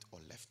turn right or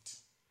left.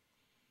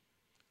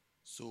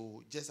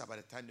 So just about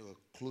the time they were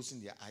closing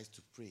their eyes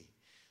to pray,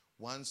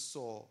 one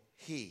saw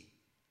hay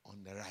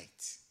on the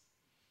right.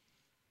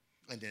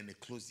 And then they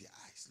closed their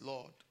eyes.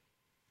 Lord,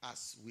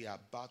 as we are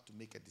about to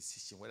make a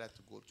decision whether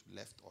to go to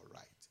left or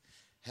right,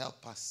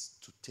 help us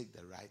to take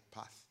the right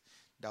path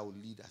that will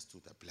lead us to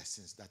the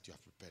blessings that you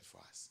have prepared for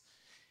us.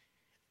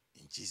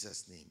 In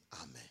Jesus' name,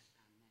 amen.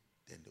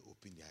 Then they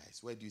open their eyes.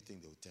 Where do you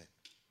think they will turn?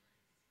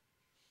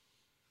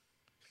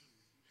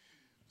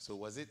 So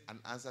was it an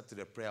answer to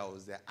the prayer, or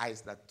was their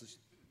eyes that touched?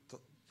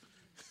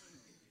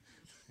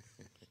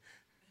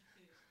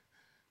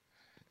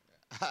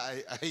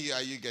 Are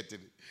you getting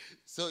it?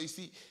 So you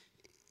see,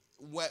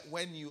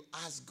 when you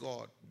ask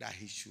God that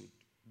he should,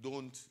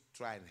 don't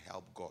try and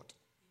help God.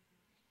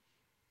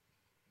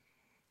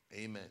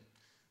 Amen.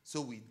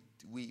 So we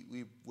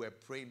were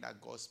praying that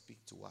God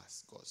speak to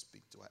us. God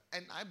speak to us.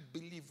 And I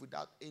believe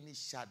without any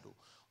shadow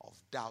of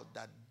doubt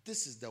that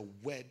this is the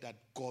word that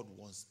God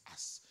wants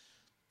us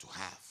to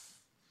have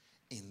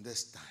in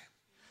this time.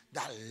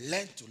 That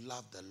learn to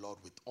love the Lord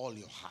with all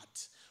your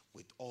heart,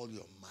 with all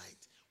your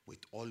might, with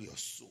all your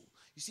soul.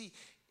 You see,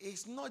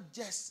 it's not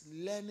just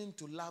learning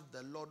to love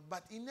the Lord,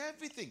 but in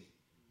everything.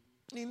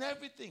 In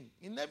everything.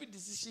 In every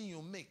decision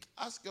you make,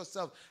 ask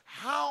yourself,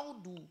 how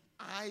do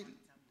I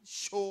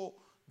show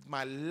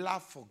my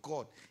love for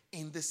God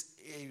in this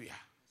area,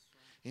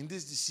 in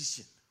this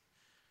decision?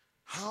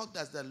 How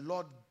does the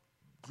Lord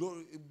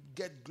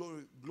get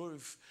glory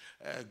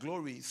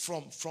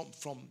from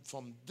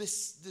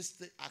this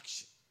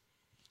action?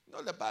 You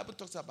know, the Bible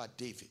talks about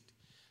David.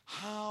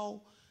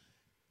 How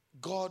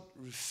God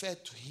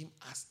referred to him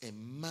as a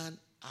man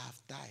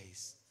after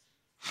his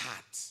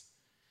heart.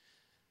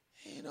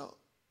 You know,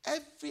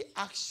 every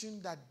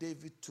action that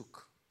David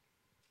took,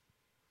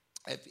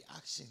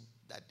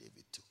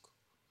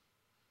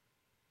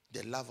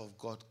 the love of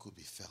God could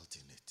be felt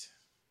in it.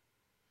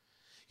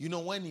 You know,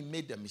 when he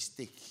made a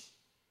mistake,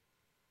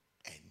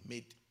 and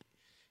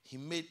he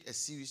made a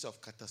series of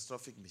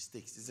catastrophic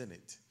mistakes, isn't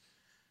it?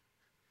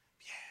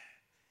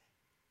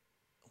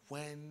 Yeah.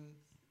 When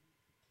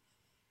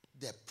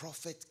the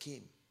prophet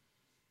came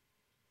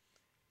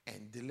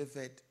and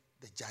delivered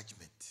the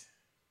judgment,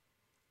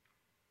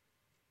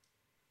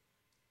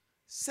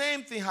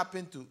 same thing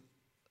happened to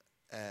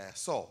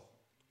Saul.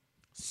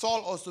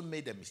 Saul also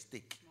made a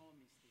mistake.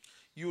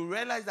 You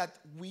realize that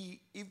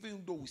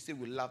even though we say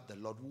we love the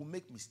Lord, we'll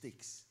make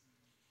mistakes.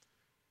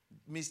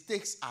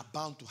 Mistakes are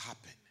bound to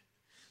happen.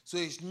 So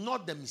it's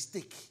not the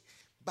mistake,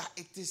 but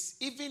it is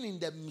even in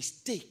the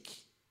mistake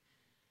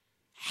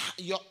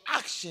your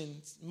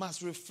actions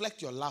must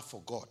reflect your love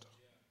for God.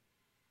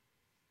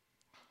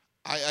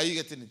 Are you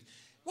getting it?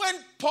 When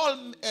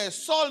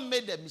Saul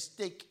made a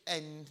mistake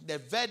and the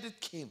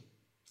verdict came,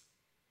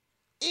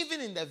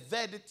 even in the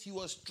verdict, he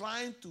was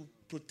trying to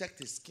protect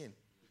his skin.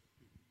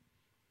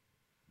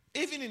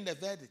 Even in the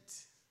verdict.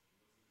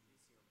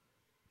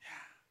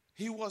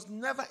 He was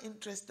never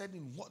interested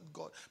in what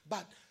God.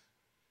 But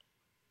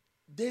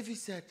David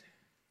said,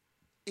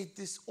 it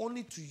is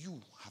only to you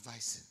have I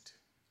sinned.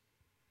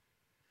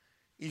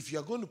 If you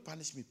are going to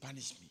punish me,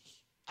 punish me.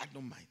 I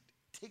don't mind.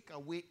 Take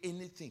away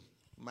anything.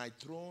 My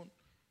throne,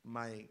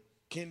 my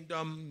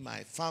kingdom,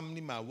 my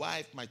family, my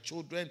wife, my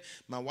children,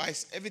 my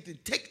wife's everything.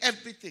 Take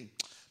everything.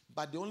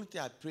 But the only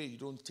thing I pray you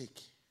don't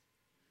take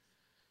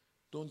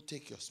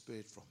your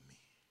spirit from me.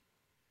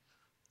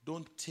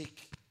 Don't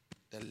take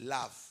the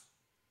love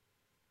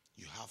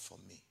you have for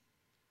me.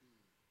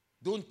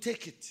 Don't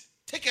take it.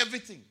 Take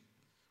everything.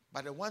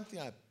 But the one thing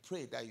I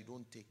pray that you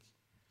don't take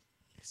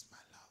is my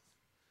love.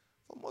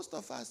 For most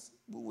of us,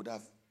 we would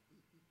have.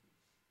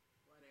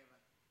 Whatever.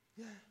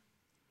 Yeah.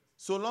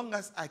 So long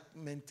as I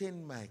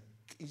maintain my.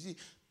 You see,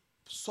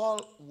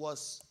 Saul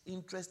was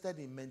interested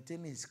in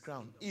maintaining his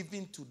crown,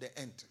 even to the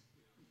end.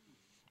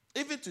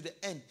 Even to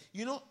the end.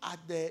 You know, at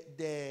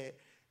the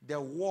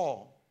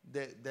war,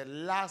 the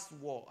last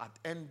war at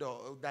end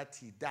of that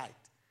he died,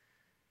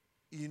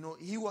 you know,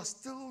 he was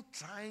still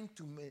trying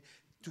to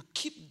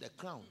keep the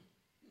crown.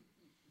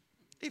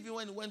 Even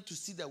when he went to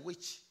see the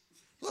witch,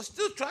 he was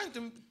still trying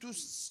to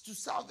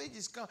salvage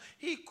his crown.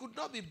 He could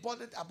not be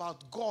bothered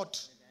about God.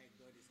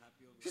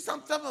 See,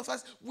 some of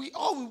us,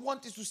 all we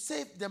want is to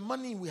save the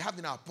money we have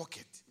in our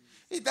pocket.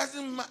 It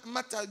doesn't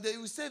matter.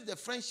 We save the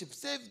friendship,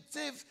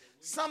 save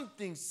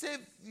something, save,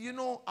 you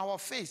know, our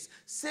face,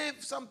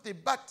 save something.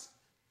 But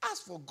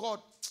as for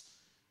God,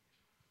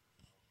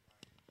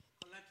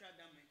 Collateral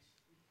damage.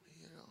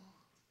 you know.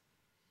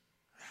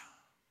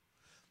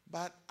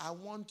 But I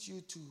want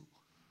you to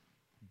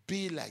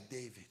be like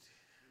David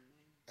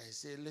and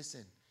say,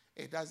 listen,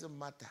 it doesn't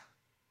matter.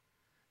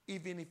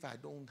 Even if I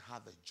don't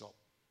have a job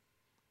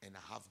and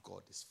I have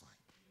God, it's fine.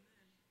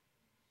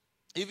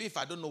 Even if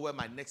I don't know where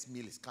my next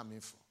meal is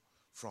coming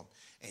from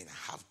and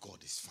I have God,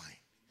 it's fine.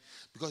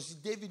 Because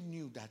David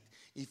knew that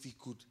if he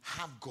could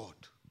have God,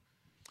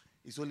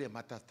 it's only a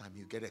matter of time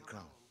he'll get a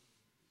crown.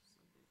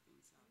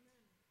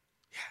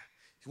 Yeah.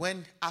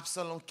 When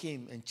Absalom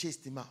came and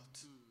chased him out,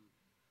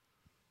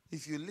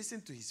 if you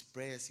listen to his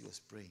prayers, he was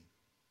praying.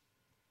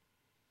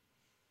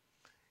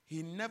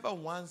 He never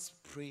once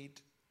prayed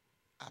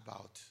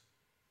about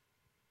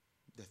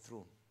the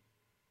throne.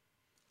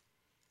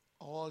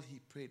 All he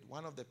prayed,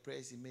 one of the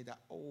prayers he made, that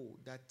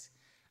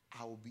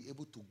I will be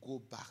able to go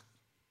back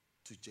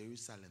to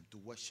Jerusalem to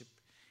worship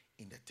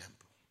in the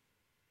temple.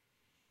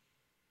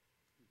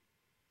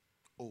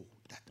 Oh,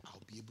 that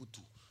I'll be able to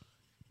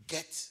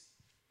get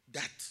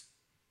that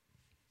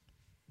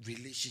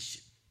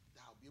relationship.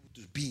 That I'll be able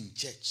to be in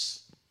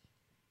church,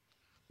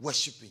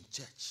 worship in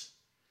church.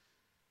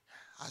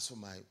 As for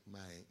my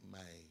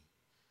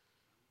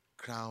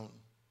crown,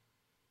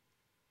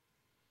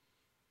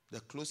 the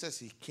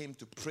closest he came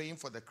to praying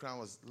for the crown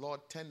was,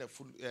 Lord, turn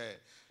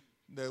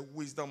the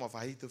wisdom of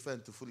Ahithophel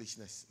into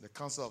foolishness, the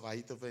counsel of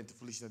Ahithophel into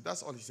foolishness.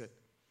 That's all he said.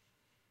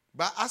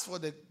 But as for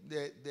the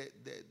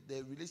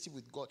relationship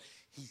with God,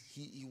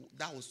 he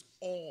that was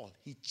all.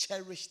 He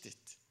cherished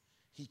it.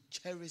 He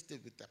cherished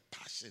it with a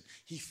passion.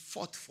 He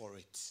fought for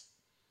it.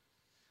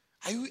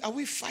 Are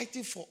we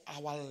fighting for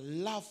our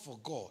love for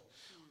God,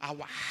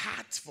 our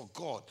heart for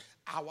God,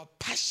 our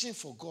passion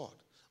for God?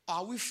 Or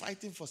are we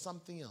fighting for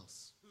something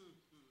else?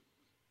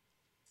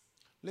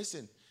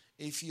 Listen,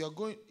 if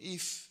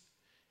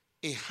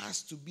it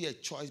has to be a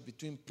choice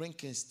between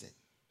Princeton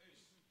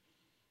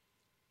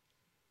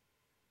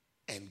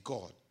and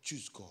God,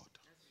 choose God.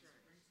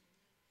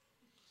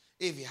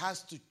 If it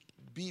has to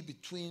be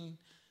between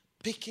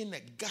picking a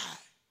guy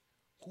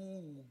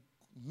who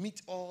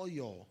meet all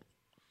your,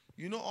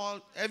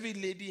 every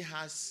lady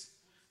has,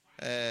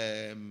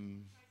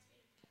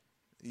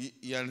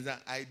 you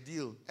understand,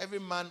 ideal. Every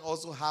man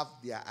also have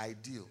their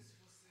ideal.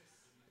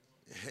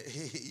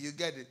 You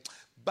get it?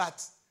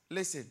 But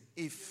listen,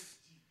 if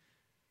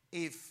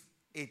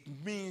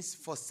it means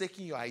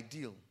forsaking your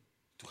ideal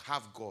to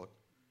have God,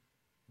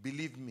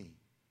 believe me,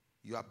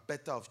 you are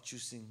better off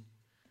choosing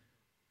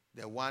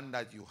the one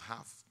that you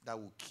have that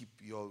will keep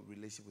your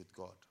relationship with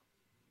God.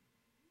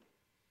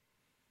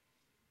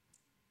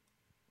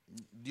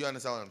 Do you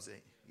understand what I'm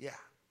saying? Yeah.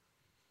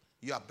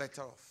 You are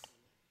better off.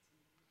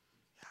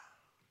 Yeah.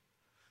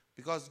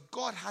 Because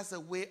God has a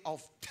way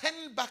of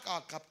turning back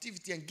our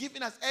captivity and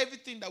giving us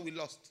everything that we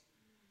lost.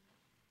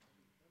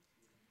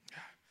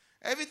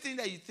 Everything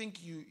that you think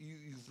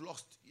you've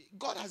lost,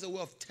 God has a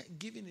way of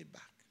giving it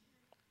back.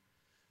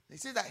 He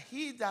said that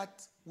he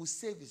that will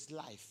save his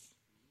life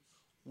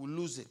will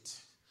lose it.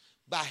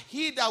 But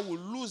he that will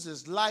lose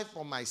his life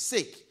for my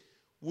sake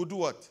will do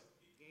what?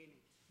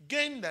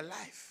 Gain the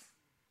life.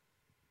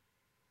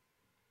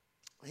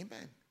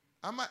 Amen.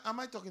 Am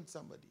I talking to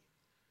somebody?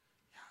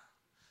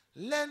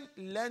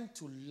 Learn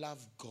to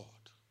love God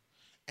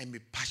and be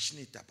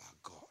passionate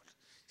about God.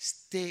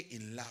 Stay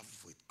in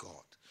love with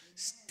God.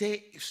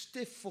 Stay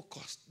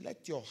focused.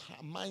 Let your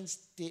mind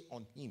stay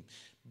on Him.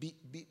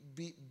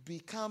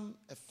 Become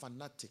a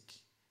fanatic,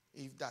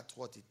 if that's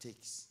what it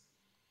takes.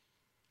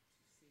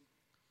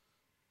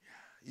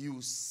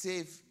 You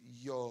save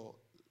your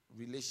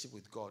relationship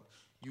with God.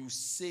 You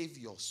save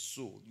your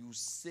soul. You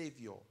save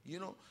your,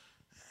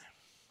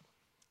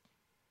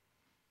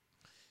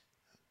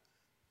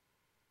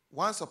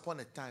 once upon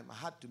a time, I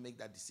had to make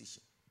that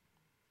decision.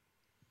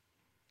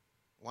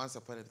 Once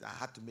upon a time, I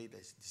had to make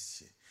that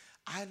decision.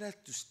 Either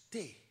to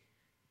stay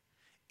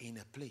in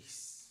a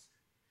place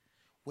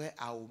where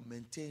I will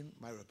maintain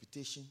my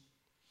reputation,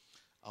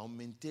 I'll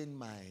maintain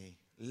my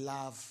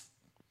love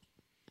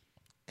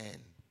and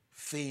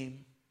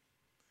fame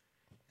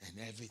and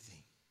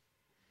everything,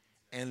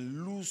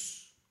 and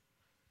lose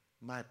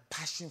my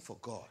passion for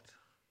God,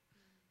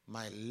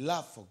 my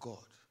love for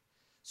God,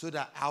 so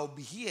that I'll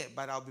be here,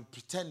 but I'll be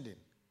pretending.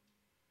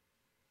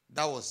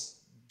 That was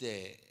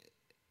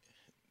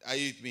are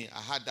you with me?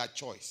 I had that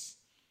choice.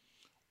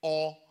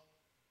 Or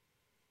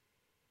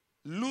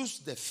lose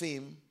the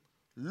fame,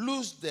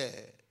 lose the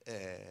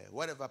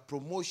whatever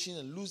promotion,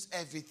 and lose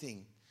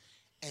everything,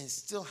 and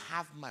still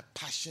have my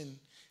passion,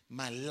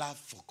 my love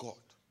for God.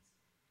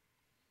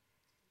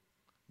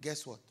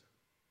 Guess what?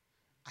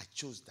 I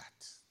chose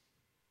that.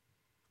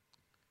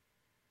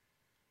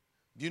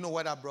 Do you know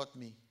what that brought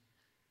me?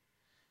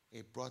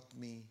 It brought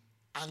me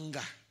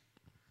anger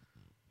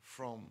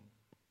from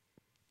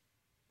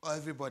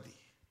everybody.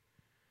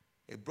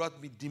 It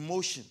brought me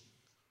demotion.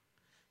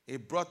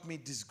 It brought me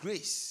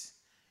disgrace.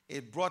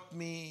 It brought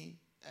me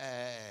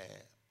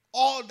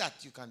all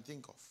that you can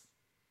think of.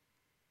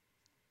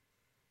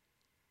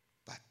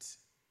 But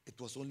it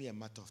was only a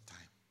matter of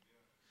time.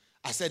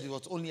 I said it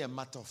was only a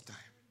matter of time.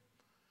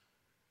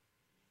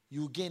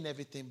 You gain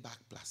everything back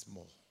plus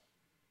more.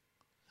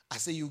 I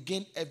say you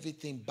gain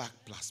everything back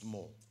plus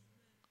more.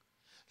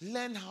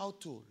 Learn how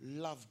to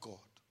love God.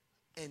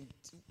 And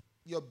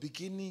your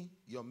beginning,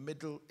 your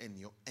middle, and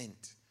your end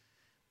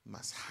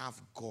must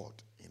have God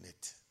in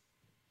it.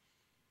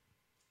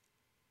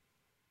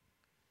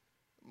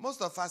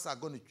 Most of us are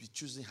going to be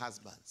choosing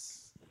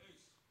husbands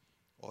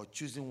or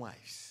choosing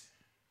wives.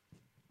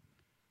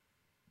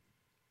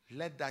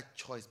 Let that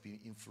choice be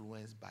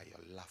influenced by your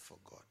love for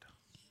God.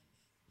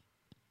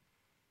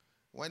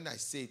 When I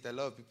say it, a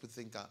lot of people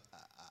think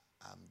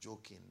I'm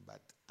joking,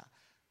 but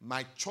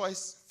my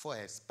choice for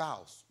a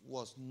spouse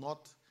was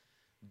not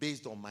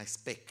based on my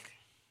spec.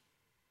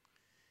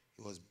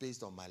 It was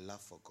based on my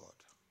love for God.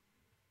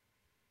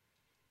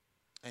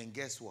 And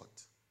guess what?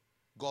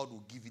 God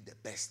will give you the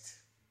best.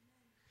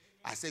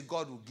 I say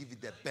God will give you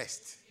the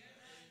best.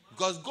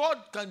 Because God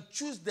can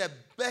choose the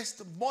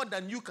best more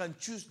than you can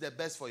choose the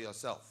best for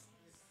yourself.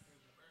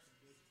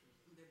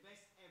 The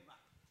best ever.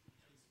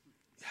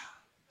 Yeah.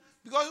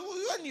 Because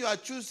when you are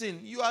choosing,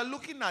 you are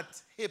looking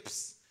at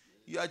hips.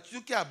 You are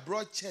looking at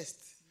broad chest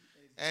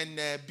and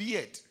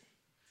beard.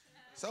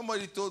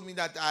 Somebody told me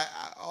that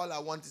all I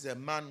want is a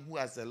man who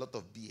has a lot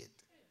of beard.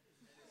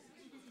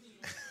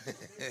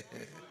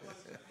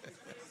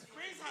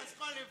 Prince has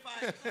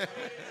qualified.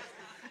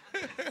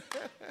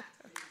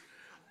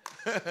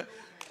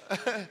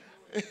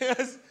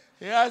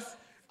 Yes.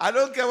 I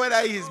don't care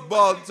whether he's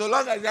bald, so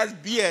long as he has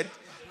beard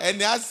and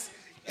he has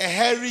a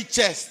hairy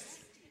chest.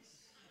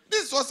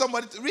 This was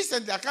somebody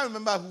recently, I can't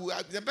remember who,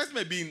 the person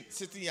may be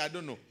sitting here, I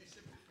don't know.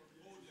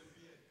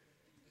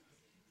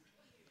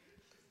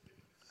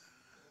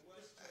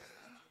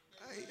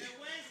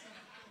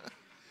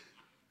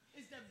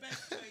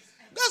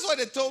 That's what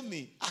they told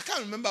me. I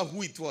can't remember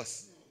who it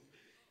was.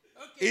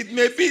 Okay, it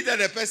may be that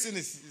the person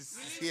is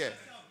here.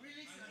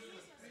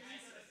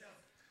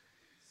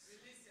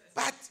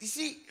 But you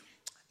see,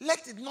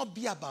 let it not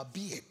be about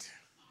beard.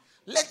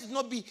 Let it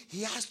not be,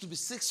 he has to be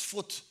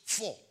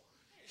 6'4".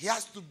 He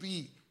has to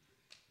be,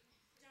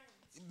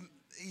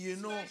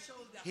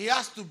 he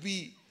has to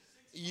be,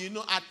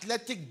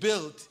 athletic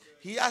build.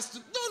 He has to,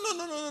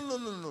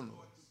 no.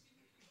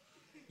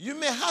 You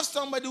may have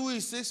somebody who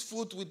is 6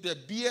 foot with a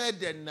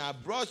beard and a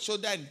broad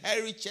shoulder and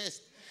hairy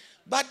chest,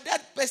 but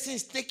that person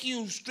is taking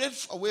you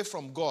straight away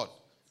from God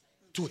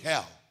to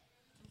hell.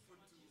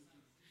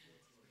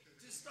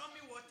 To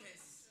stormy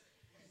waters.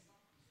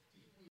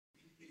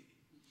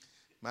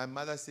 My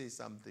mother says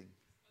something.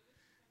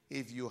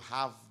 If you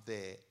have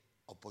the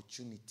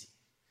opportunity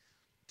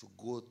to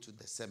go to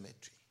the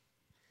cemetery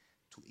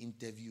to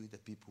interview the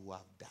people who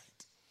have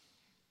died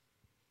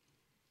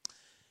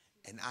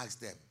and ask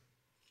them,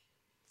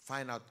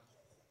 find out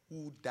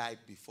who died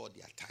before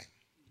their time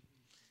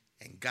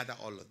and gather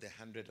all of the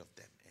 100 of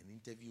them and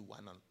interview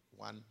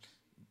one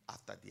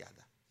after the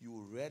other, you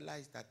will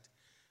realize that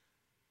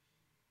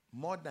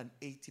more than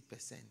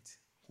 80%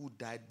 who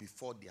died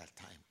before their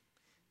time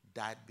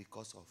died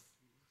because of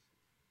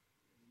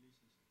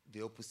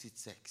the opposite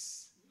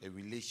sex, a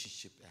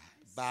relationship,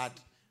 a bad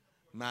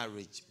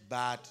marriage,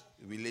 bad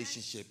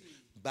relationship,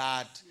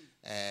 bad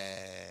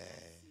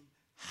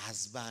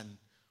husband,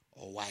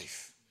 or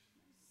wife.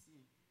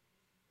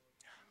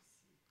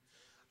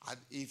 And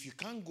if you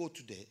can't go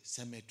to the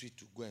cemetery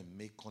to go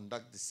and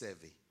conduct the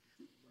survey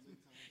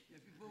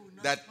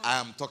that I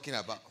am talking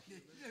about,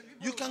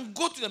 you can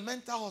go to the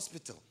mental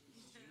hospital.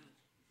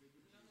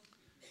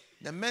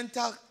 The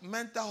mental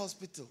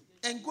hospital,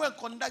 and go and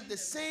conduct the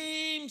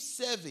same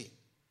survey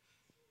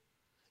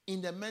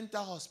in the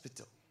mental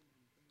hospital.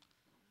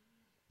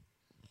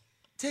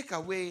 Take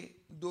away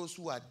those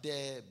who are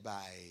there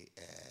by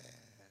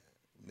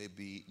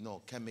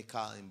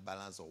chemical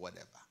imbalance or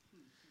whatever,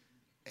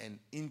 and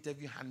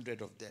interview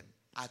 100 of them.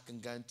 I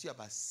can guarantee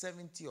about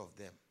 70 of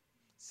them,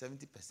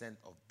 70%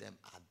 of them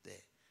are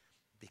there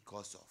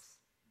because of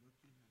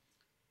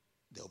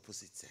the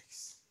opposite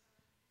sex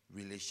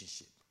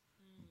relationship.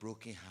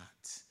 Broken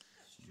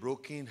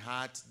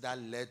heart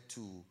that led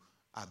to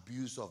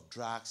abuse of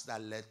drugs,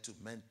 that led to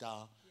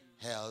mental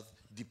health,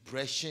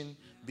 depression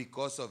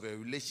because of a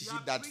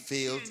relationship that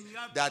failed,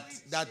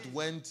 that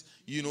went,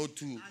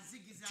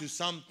 to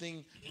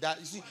something that,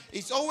 you see,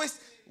 it's always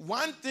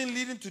one thing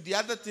leading to the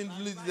other thing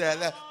leading to the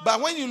other.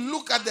 But when you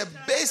look at the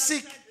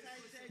basic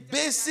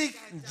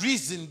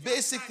reason,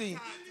 basic thing,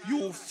 you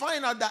will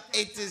find out that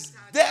it is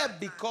there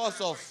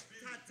because of.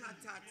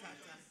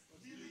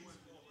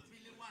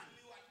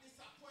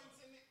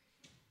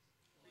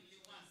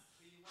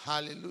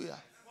 Hallelujah.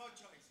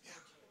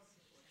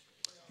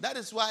 That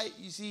is why,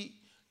 you see,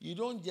 you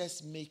don't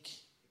just make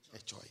a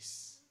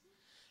choice.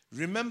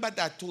 Remember that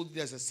I told you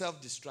there's a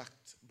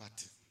self-destruct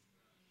button.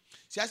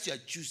 See, as you are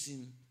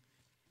choosing,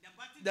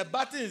 the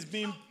button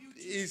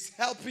is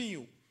helping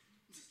you.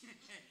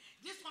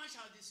 This one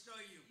shall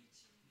destroy you.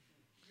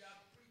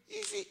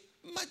 You see,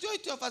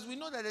 majority of us, we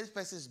know that this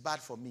person is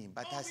bad for me,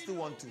 but I still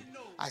want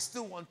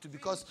to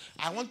because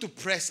I want to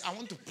press.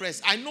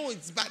 I know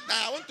it's bad.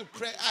 I want to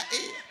press.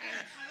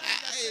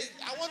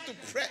 I want to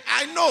pray.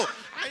 I know.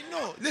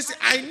 Listen,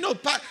 I know,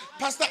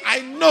 Pastor,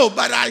 I know,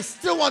 but I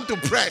still want to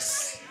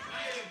press.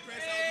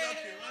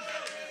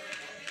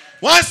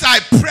 Once I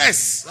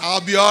press,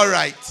 I'll be all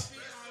right. I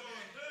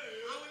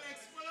will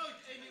explode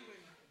anyway.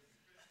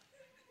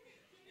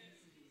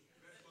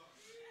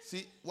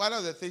 See, one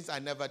of the things I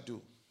never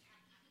do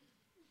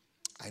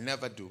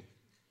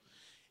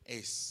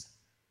is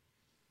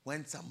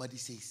when somebody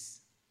says,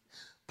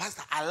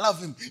 Pastor, I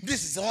love him.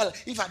 This is all.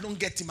 If I don't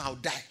get him, I'll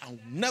die. I'll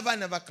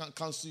never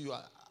counsel you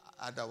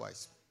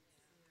otherwise.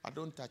 I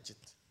don't touch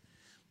it.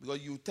 Because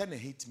you tend to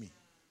hate me.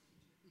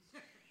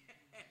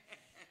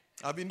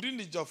 I've been doing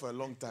this job for a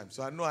long time,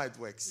 so I know how it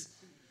works.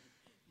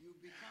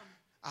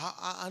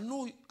 I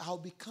know I'll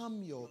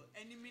become your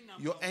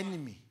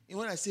enemy. And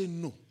when I say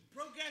no.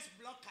 Progress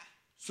blocker.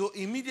 So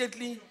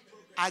immediately,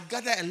 I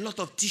gather a lot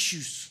of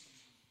tissues.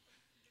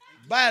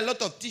 Buy a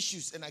lot of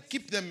tissues, and I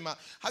keep them in my...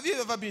 Have you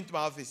ever been to my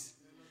office?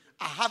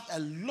 I have a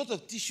lot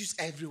of tissues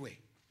everywhere.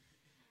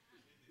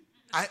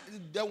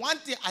 The one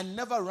thing I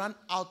never run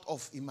out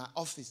of in my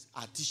office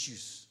are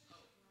tissues.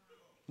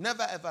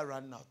 Never ever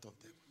run out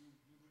of them.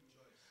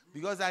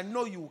 Because I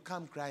know you will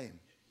come crying.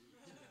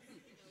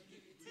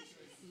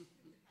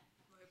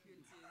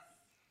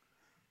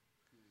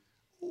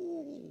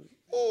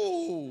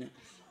 Oh,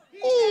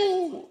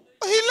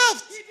 he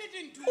left. He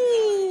didn't do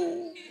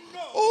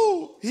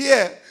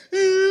Here.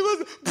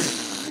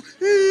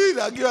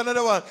 I'll give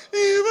another one.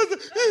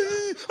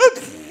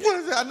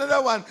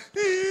 Another one.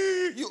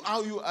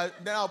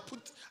 Then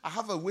I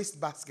have a waste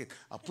basket.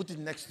 I'll put it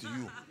next to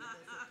you.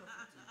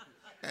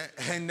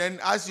 And then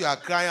as you are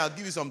crying, I'll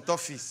give you some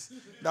toffees.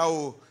 That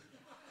will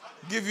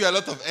give you a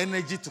lot of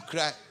energy to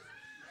cry.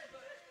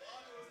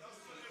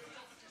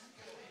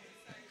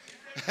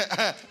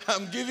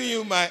 I'm giving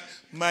you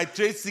my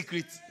trade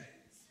secret.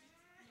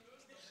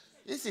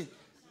 Listen,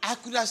 I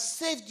could have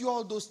saved you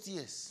all those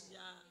tears. Yeah.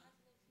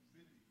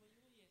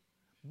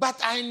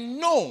 But I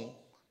know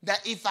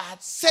that if I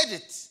had said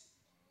it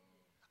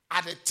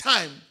at a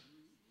time,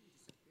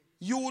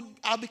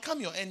 I'll become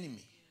your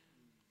enemy.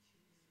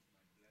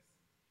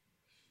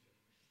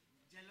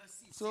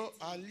 Jealousy. So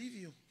I'll leave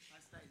you.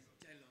 Pastor is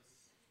jealous.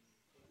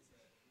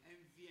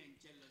 Envy and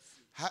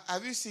jealousy.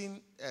 Have you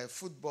seen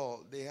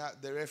football? They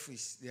have the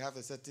referees. They have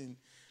a certain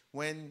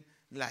when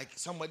like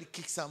somebody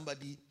kicks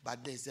somebody,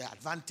 but there's an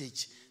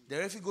advantage. The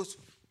referee goes,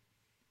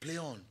 play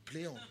on. I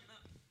am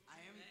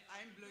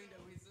blowing the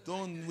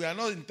whistle. We are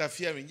not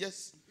interfering.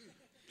 Just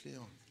play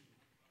on.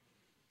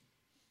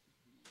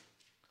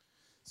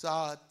 So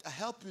I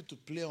help you to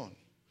play on,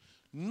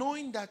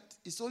 knowing that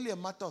it's only a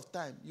matter of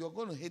time. You're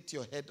going to hit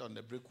your head on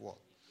the brick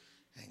wall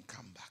and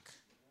come back.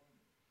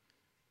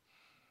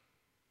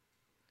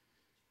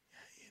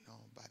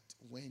 But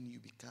when you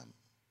become,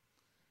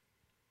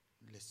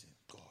 listen,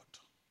 God,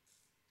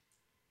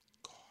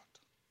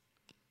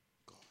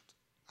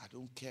 I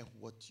don't care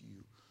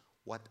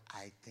what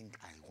I think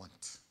I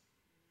want.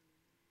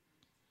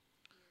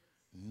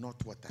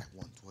 Not what I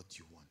want, what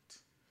you want.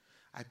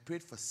 I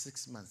prayed for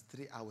 6 months,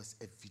 3 hours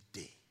every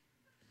day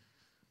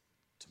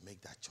to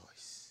make that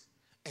choice.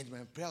 And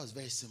my prayer was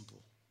very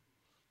simple.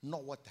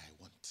 Not what I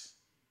want.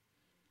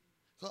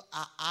 So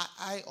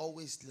I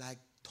always like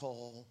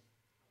tall,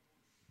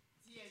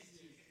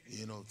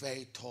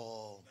 very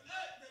tall.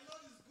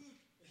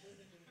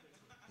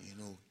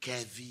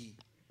 Curvy.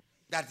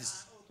 That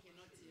is.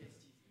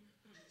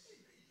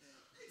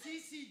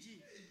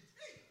 TCG.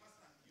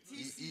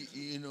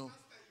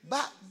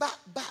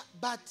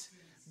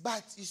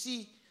 But you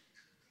see,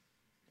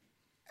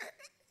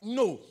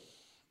 no.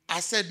 I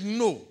said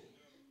no.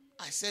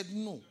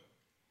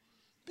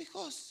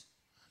 Because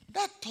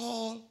that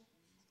tall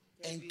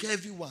and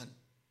curvy one.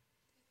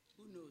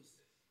 Who knows?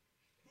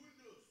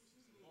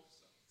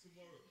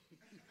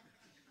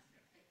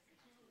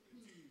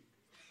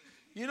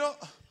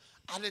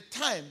 At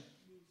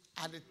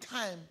the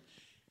time,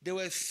 there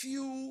were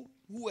few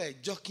who were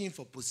jockeying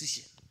for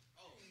position.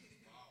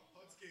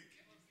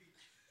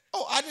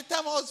 Oh, at the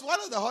time, I was one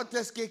of the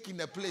hottest cake in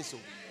the place.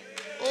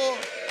 Oh,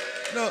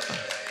 no.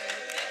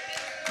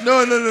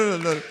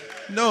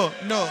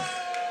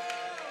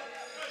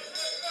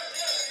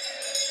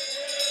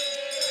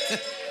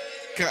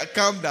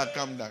 Calm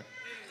down.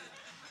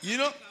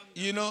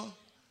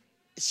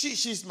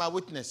 She's my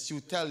witness.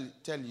 She'll tell you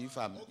if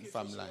I'm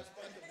lying.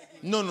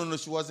 No,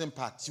 she wasn't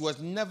part. She was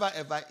never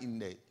ever in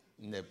the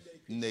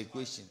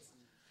equation.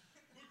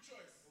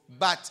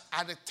 But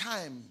at the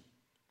time,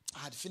 I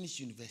had finished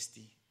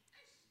university.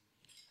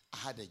 I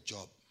had a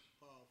job.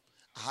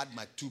 I had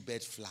my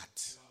 2-bed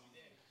flat.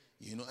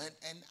 And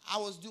I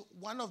was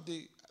one of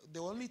there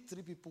were only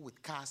 3 people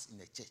with cars in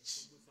the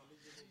church.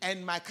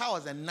 And my car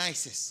was the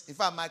nicest. In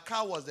fact, my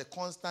car was a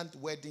constant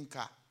wedding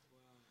car.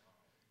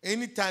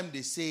 Anytime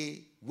they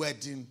say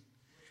wedding,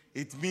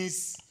 it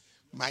means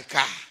my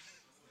car.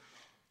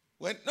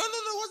 No, it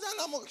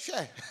wasn't.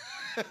 Sure.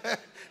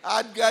 I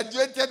had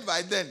graduated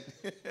by then.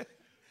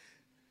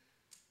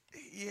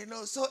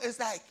 So it's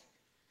like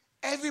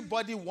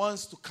everybody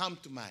wants to come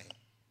to my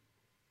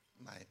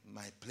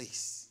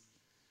place.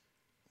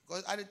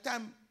 Because at the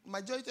time,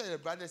 majority of the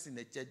brothers in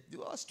the church, they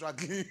were all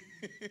struggling.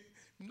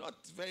 Not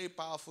very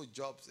powerful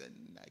jobs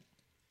and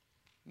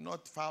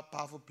not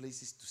powerful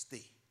places to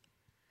stay.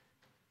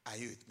 Are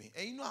you with me?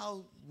 And you know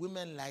how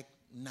women like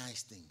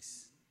nice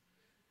things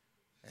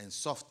and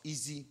soft,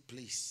 easy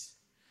place.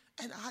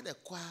 And I had a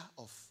choir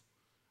of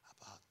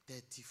about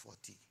 30,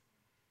 40.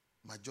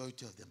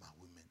 Majority of them are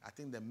women. I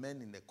think the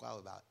men in the choir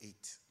were about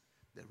 8.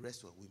 The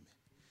rest were women.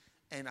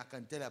 And I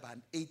can tell you about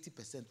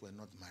 80% were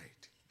not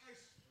married.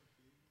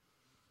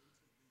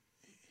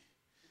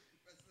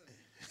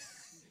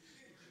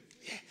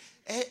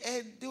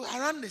 And they were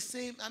around the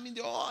same,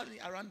 they were all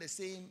around the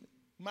same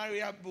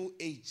marriable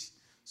age.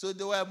 So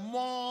there were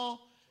more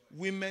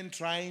women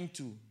trying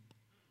to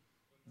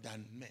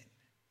than men.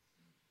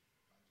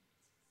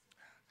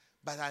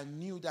 But I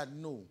knew that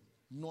no,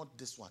 not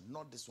this one.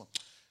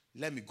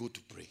 Let me go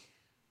to pray.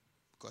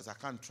 Because I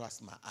can't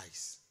trust my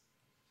eyes.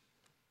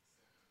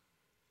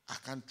 I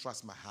can't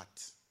trust my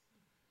heart.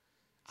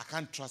 I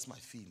can't trust my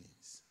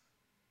feelings.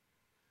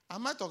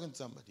 Am I talking to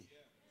somebody?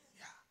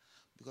 Yeah.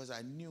 Because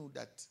I knew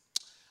that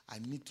I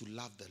need to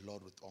love the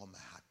Lord with all my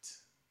heart.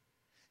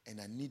 And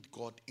I need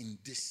God in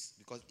this.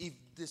 Because if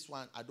this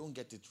one, I don't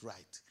get it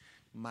right,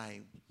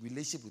 my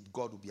relationship with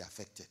God will be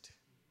affected.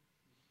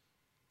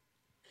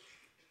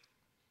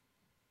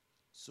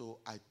 So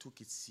I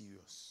took it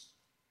serious.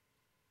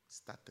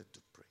 Started to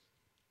pray.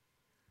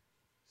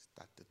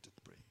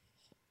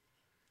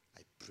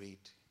 I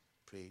prayed.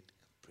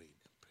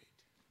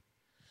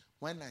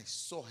 When I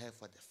saw her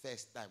for the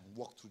first time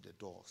walk through the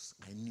doors,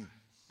 I knew.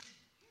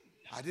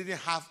 I didn't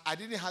have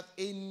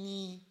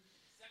any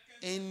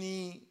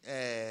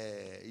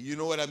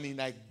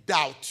like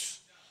doubt.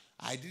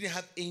 I didn't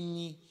have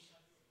any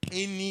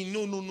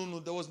no.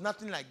 There was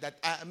nothing like that.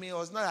 It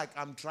was not like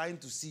I'm trying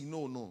to see.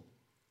 No.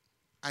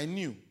 I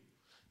knew.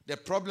 The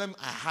problem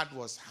I had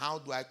was, how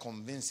do I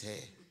convince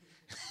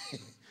her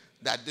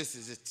that this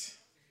is it?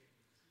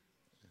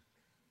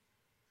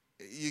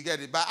 You get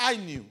it? But I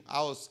knew.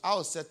 I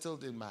was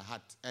settled in my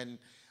heart. And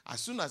as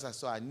soon as I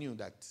saw, I knew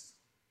that.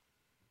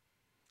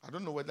 I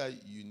don't know whether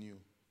you knew.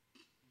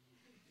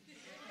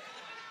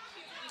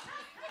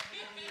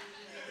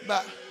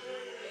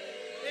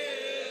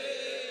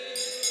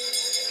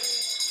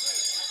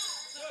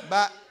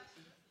 But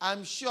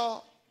I'm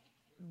sure,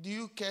 do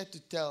you care to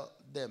tell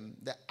them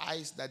the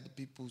eyes that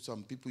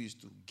some people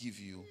used to give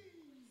you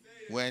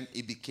when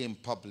it became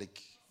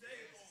public?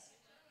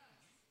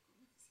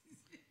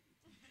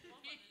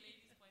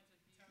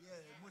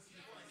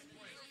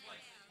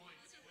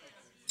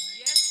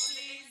 Yes,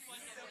 please.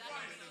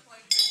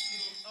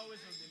 Always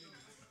on the list.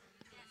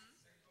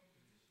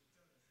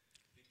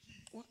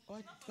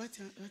 What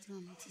do you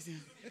want me to say?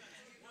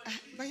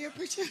 But you're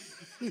preaching.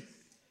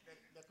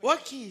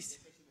 What keys?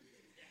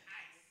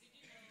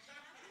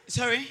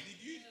 Sorry? Did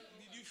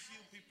you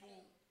feel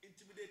people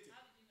intimidated?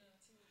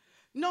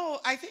 No,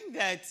 I think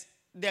that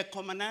the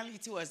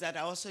commonality was that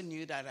I also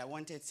knew that I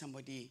wanted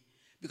somebody,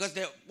 because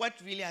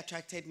what really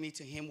attracted me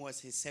to him was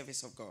his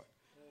service of God.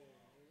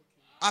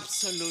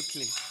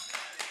 Absolutely.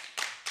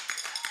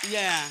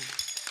 Yeah.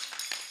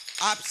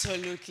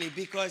 Absolutely.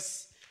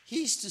 Because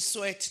he used to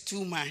sweat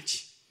too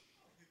much,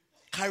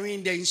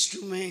 carrying the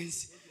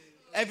instruments,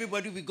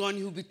 Everybody will be gone.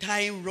 He'll be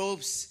tying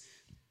ropes,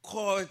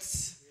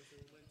 cords.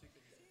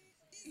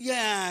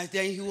 Yeah,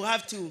 then he will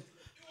have to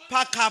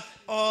pack up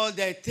all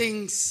the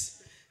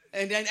things.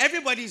 And then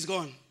everybody's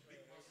gone.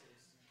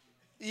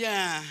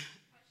 Yeah.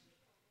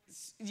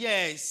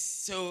 Yes.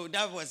 So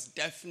that was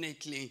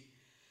definitely,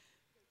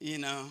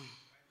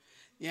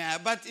 Yeah,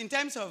 but in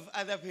terms of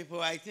other people,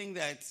 I think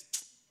that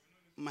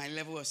my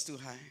level was too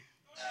high.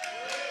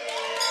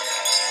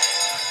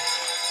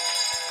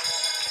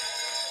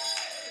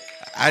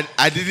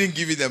 I didn't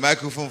give you the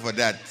microphone for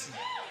that.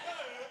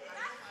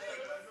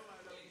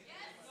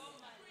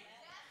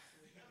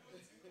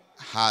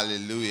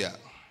 Hallelujah.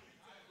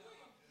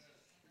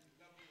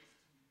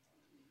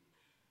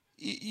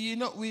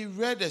 We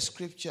read a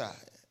scripture,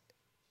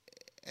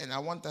 and I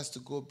want us to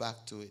go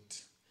back to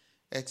it.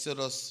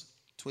 Exodus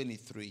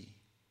 23,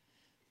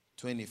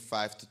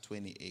 25 to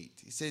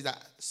 28. It says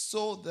that,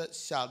 so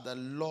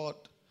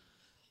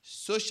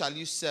shall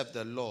you serve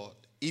the Lord.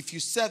 If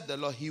you serve the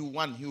Lord, He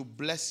will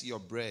bless your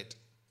bread.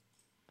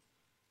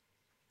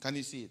 Can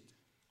you see it?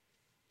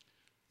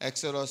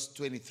 Exodus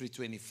 23,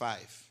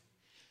 25.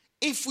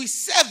 If we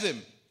serve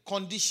Him,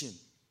 condition.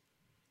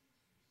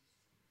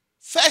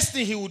 First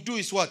thing He will do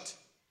is what?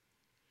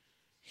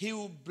 He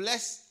will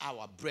bless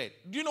our bread.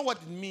 Do you know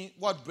what it means?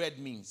 What bread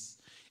means?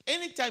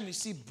 Anytime you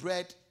see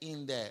bread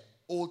in the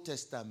Old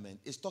Testament,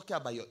 it's talking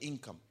about your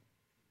income.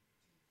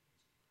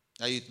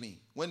 Are you with me?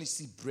 When you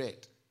see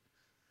bread,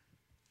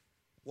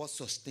 what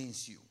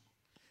sustains you?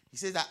 He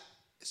says that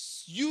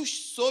you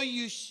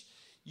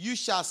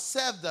shall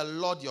serve the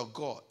Lord your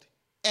God,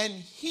 and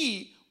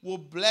He will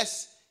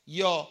bless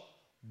your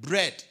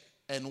bread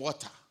and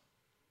water.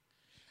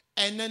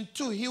 And then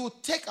 2, He will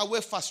take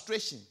away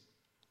frustration.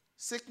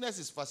 Sickness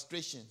is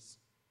frustrations.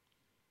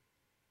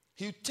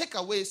 He will take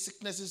away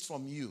sicknesses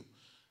from you.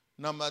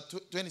 Number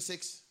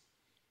 26.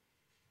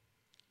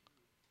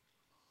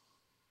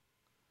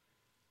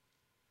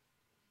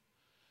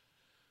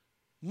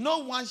 No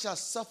one shall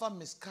suffer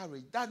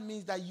miscarriage. That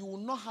means that you will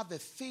not have a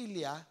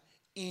failure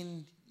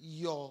in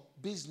your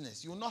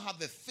business. You will not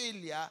have a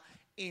failure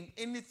in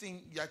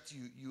anything that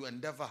you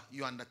endeavor,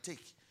 you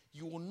undertake.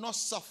 You will not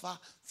suffer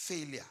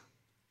failure.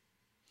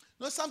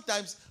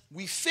 Sometimes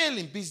we fail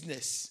in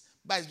business,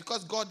 but it's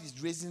because God is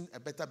raising a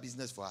better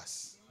business for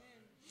us.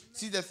 Amen.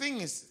 See, the thing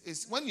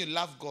is when you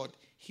love God,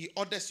 He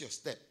orders your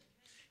step.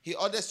 He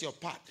orders your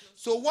path.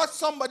 So what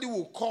somebody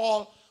will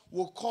call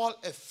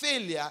a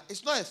failure,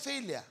 it's not a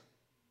failure.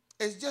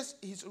 It's just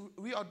He's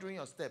reordering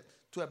your step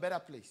to a better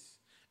place.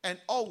 And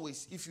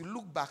always, if you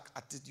look back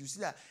at it, you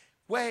see that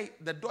where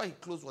the door He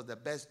closed was the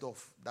best door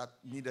that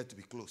needed to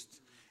be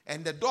closed.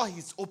 And the door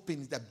He's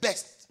opened is the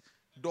best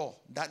door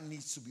that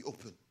needs to be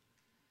opened.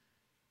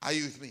 Are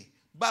you with me?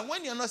 But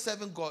when you're not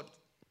serving God,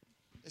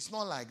 it's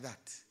not like that.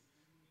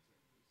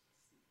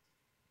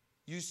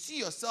 You see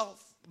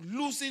yourself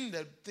losing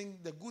the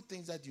good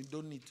things that you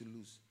don't need to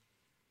lose.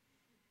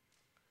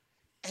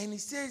 And He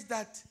says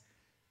that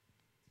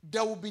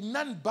there will be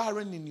none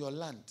barren in your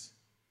land.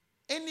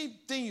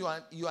 Anything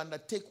you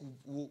undertake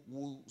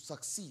will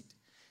succeed.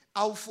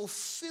 I will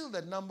fulfill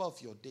the number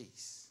of your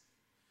days.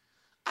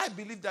 I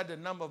believe that the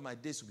number of my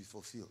days will be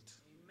fulfilled.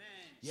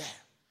 Amen. Yeah.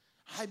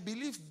 I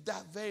believe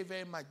that very,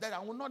 very much. That I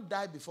will not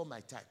die before my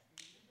time.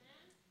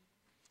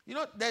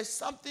 Amen. There's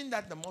something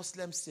that the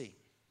Muslims say.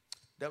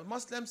 The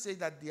Muslims say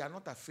that they are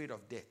not afraid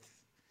of death.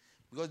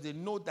 Because they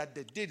know that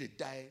the day they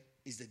die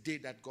is the day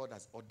that God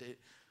has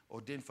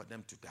ordained for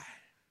them to die.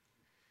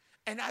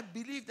 And I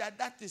believe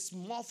that is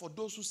more for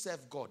those who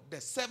serve God. The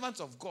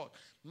servants of God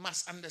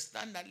must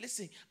understand that,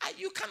 listen,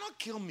 you cannot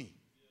kill me.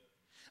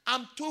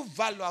 I'm too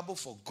valuable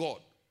for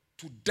God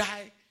to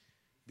die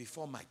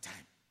before my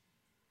time.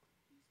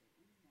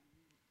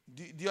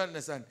 Do you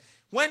understand?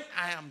 When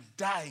I am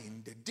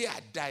dying, the day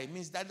I die,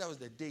 means that was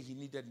the day He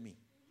needed me.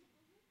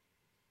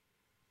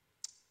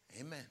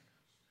 Amen.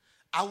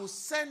 I will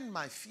send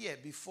my fear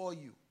before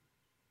you.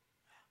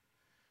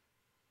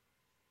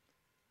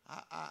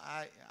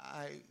 I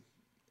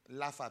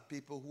laugh at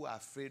people who are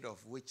afraid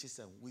of witches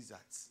and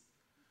wizards.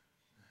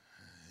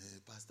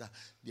 Pastor,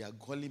 they are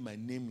calling my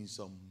name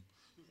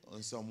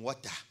on some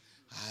water.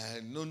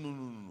 No.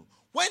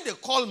 When they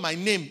call my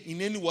name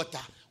in any water,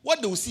 what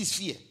they will see is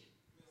fear.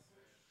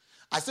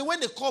 I said, when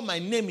they call my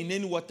name in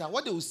any water,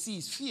 what they will see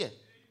is fear.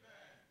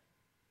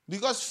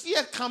 Because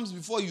fear comes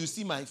before you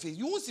see my face.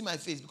 You won't see my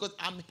face because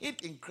I'm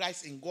hid in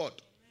Christ, in God.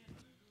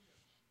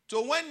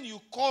 So when you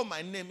call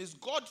my name, it's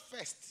God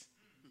first.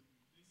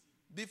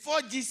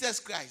 Before Jesus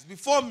Christ,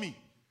 before me.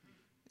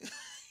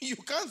 You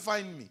can't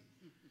find me.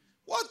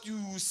 What you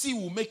see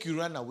will make you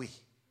run away.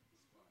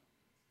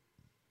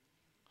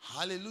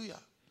 Hallelujah.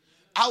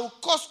 I will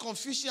cause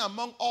confusion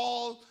among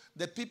all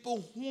the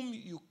people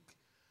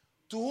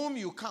to whom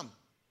you come.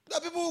 The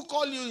people who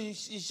call you in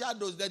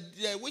shadows,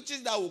 the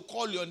witches that will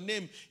call your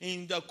name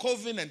in the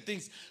coven and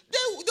things, they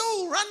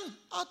will run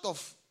out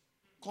of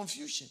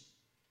confusion.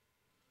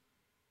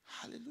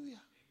 Hallelujah.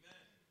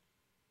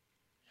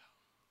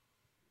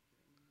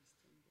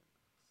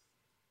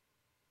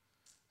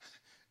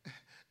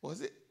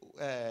 Was it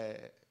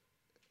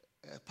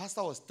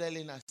pastor was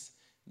telling us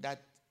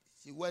that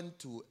he went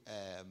to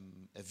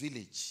a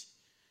village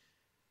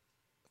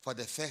for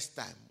the first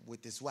time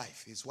with his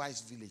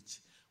wife's village.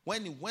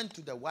 When he went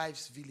to the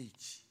wife's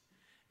village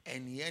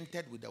and he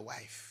entered with the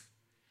wife,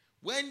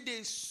 when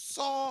they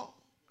saw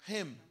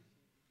him,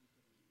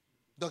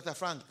 Dr.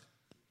 Frank,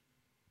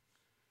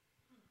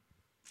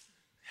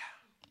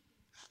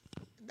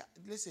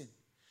 listen,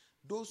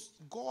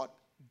 God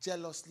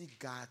jealously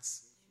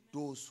guards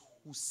those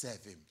who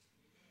serve him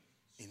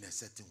in a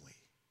certain way.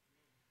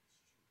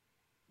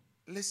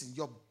 Listen,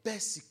 your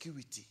best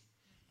security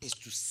is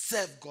to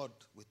serve God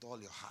with all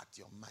your heart,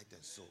 your might,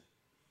 and soul.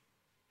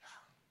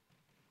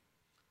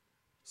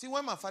 See,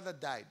 when my father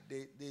died,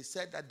 they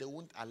said that they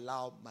wouldn't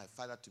allow my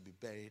father to be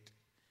buried.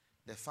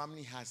 The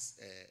family has,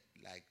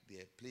 like,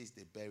 their place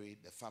they buried.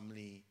 The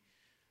family,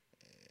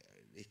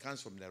 it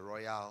comes from the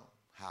royal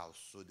house,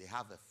 so they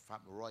have a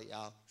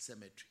royal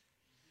cemetery.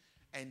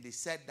 And they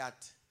said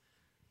that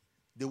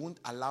they wouldn't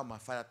allow my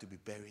father to be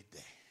buried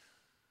there.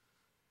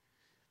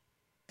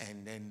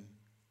 And then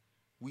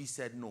we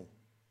said, no,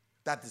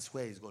 that is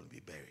where he's going to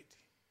be buried.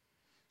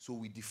 So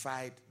we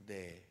defied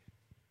the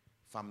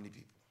family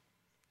people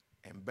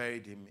and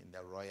buried him in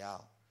the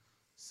royal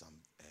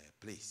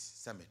place,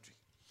 cemetery.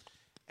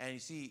 And you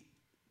see,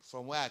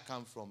 from where I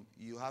come from,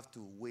 you have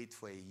to wait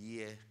for a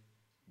year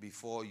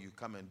before you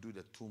come and do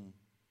the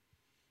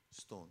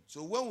tombstone.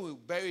 So when we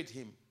buried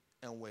him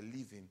and were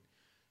leaving,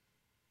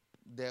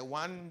 the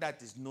one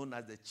that is known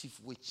as the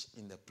chief witch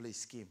in the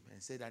place came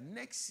and said that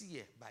next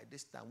year, by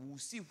this time, we'll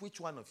see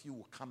which one of you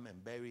will come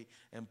and bury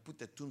and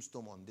put a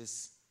tombstone on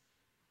this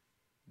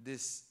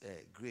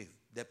grave.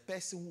 The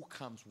person who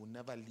comes will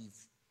never leave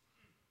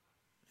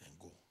and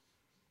go.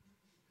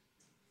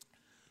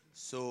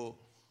 So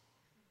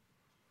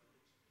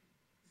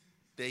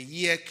the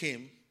year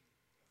came,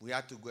 we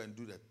had to go and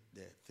do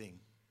the thing.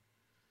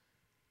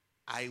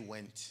 I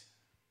went.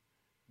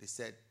 They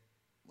said,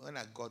 when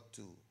I got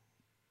to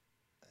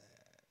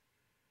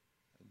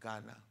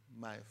Ghana,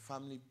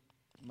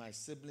 my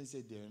siblings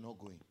said they were not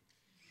going.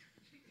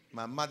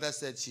 My mother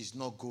said she's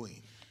not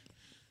going.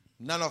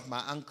 None of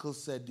my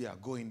uncles said they are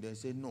going. They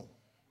said no,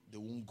 they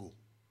won't go.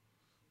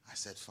 I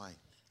said fine,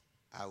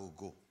 I will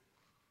go.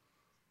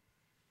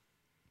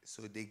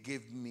 So they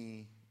gave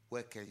me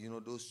workers,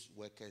 those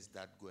workers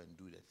that go and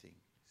do the thing.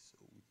 So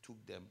we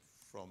took them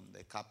from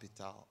the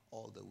capital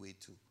all the way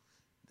to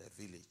the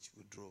village.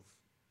 We drove.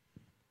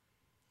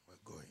 We're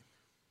going.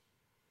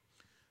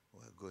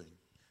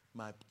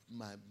 My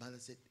mother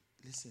said,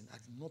 listen, I'm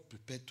not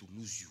prepared to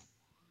lose you.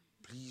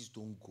 Please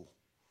don't go.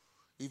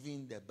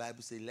 Even the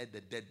Bible says, let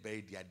the dead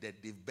bury their dead.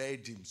 They've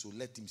buried him, so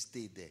let him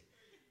stay there.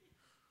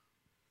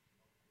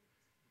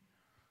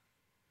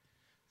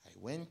 I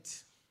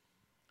went.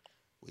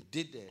 We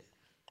did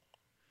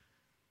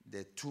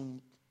the tomb,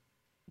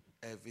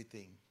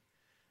 everything.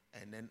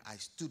 And then I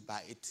stood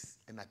by it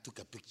and I took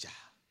a picture.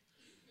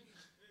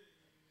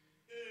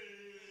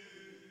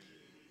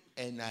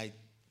 And I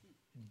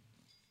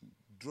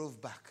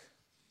drove back.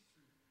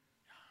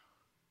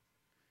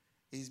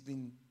 It's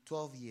been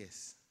 12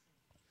 years.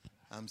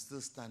 I'm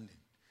still standing.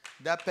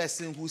 That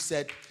person who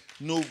said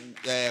no,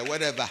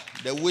 whatever,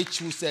 the witch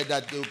who said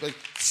that,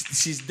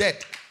 she's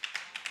dead.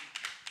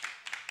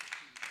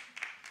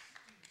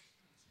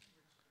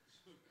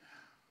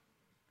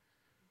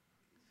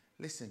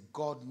 Listen,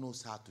 God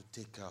knows how to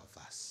take care of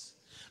us.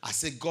 I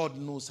say God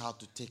knows how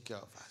to take care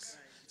of us.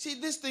 See,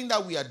 this thing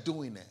that we are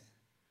doing,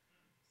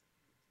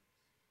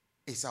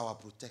 it's our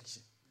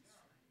protection.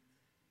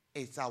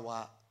 It's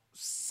our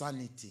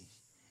sanity.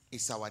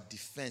 It's our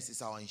defense.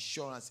 It's our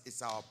insurance.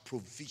 It's our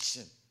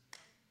provision.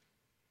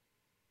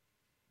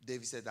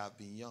 David said, I've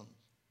been young.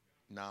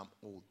 Now I'm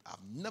old. I've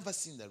never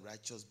seen the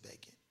righteous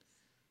begging,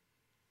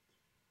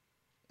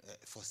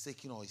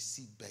 forsaking or his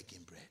seed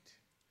begging bread.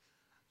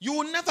 You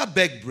will never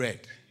beg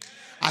bread.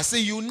 I say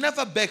you will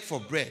never beg for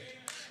bread.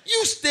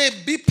 You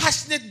be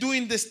passionate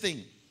doing this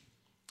thing.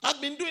 I've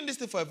been doing this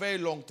thing for a very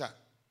long time.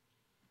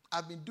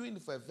 I've been doing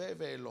it for a very,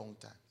 very long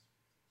time.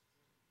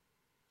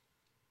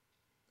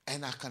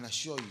 And I can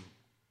assure you,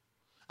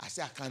 I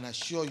can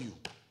assure you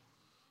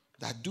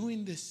that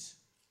doing this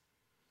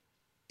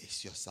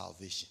is your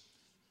salvation.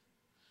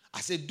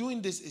 I say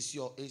doing this is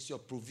your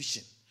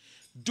provision.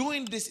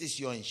 Doing this is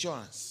your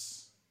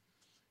insurance.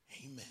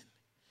 Amen.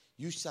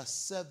 You shall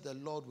serve the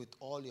Lord with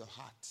all your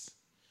heart,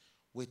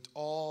 with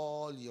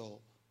all your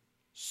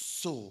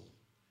soul,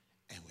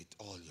 and with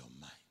all your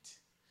might.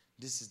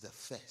 This is the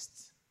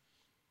first.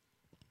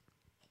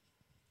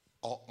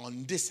 Or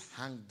on this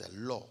hang the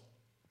law.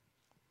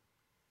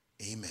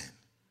 Amen.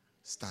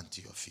 Stand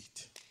to your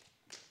feet.